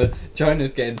the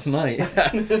China's getting tonight.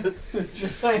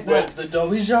 Where's the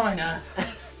doggy China?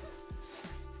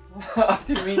 I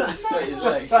didn't mean to split his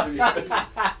legs. To be fair.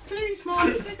 Please,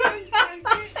 master, don't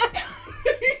take it.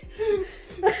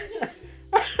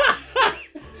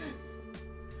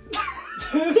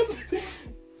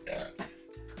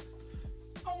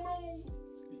 Oh no!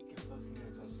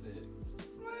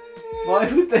 Why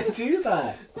would they do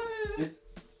that?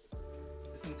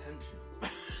 It's intentional.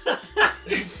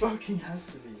 It fucking has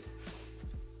to be.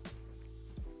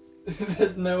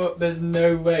 There's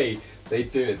no way they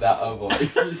do it that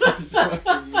otherwise. There's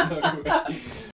fucking no way.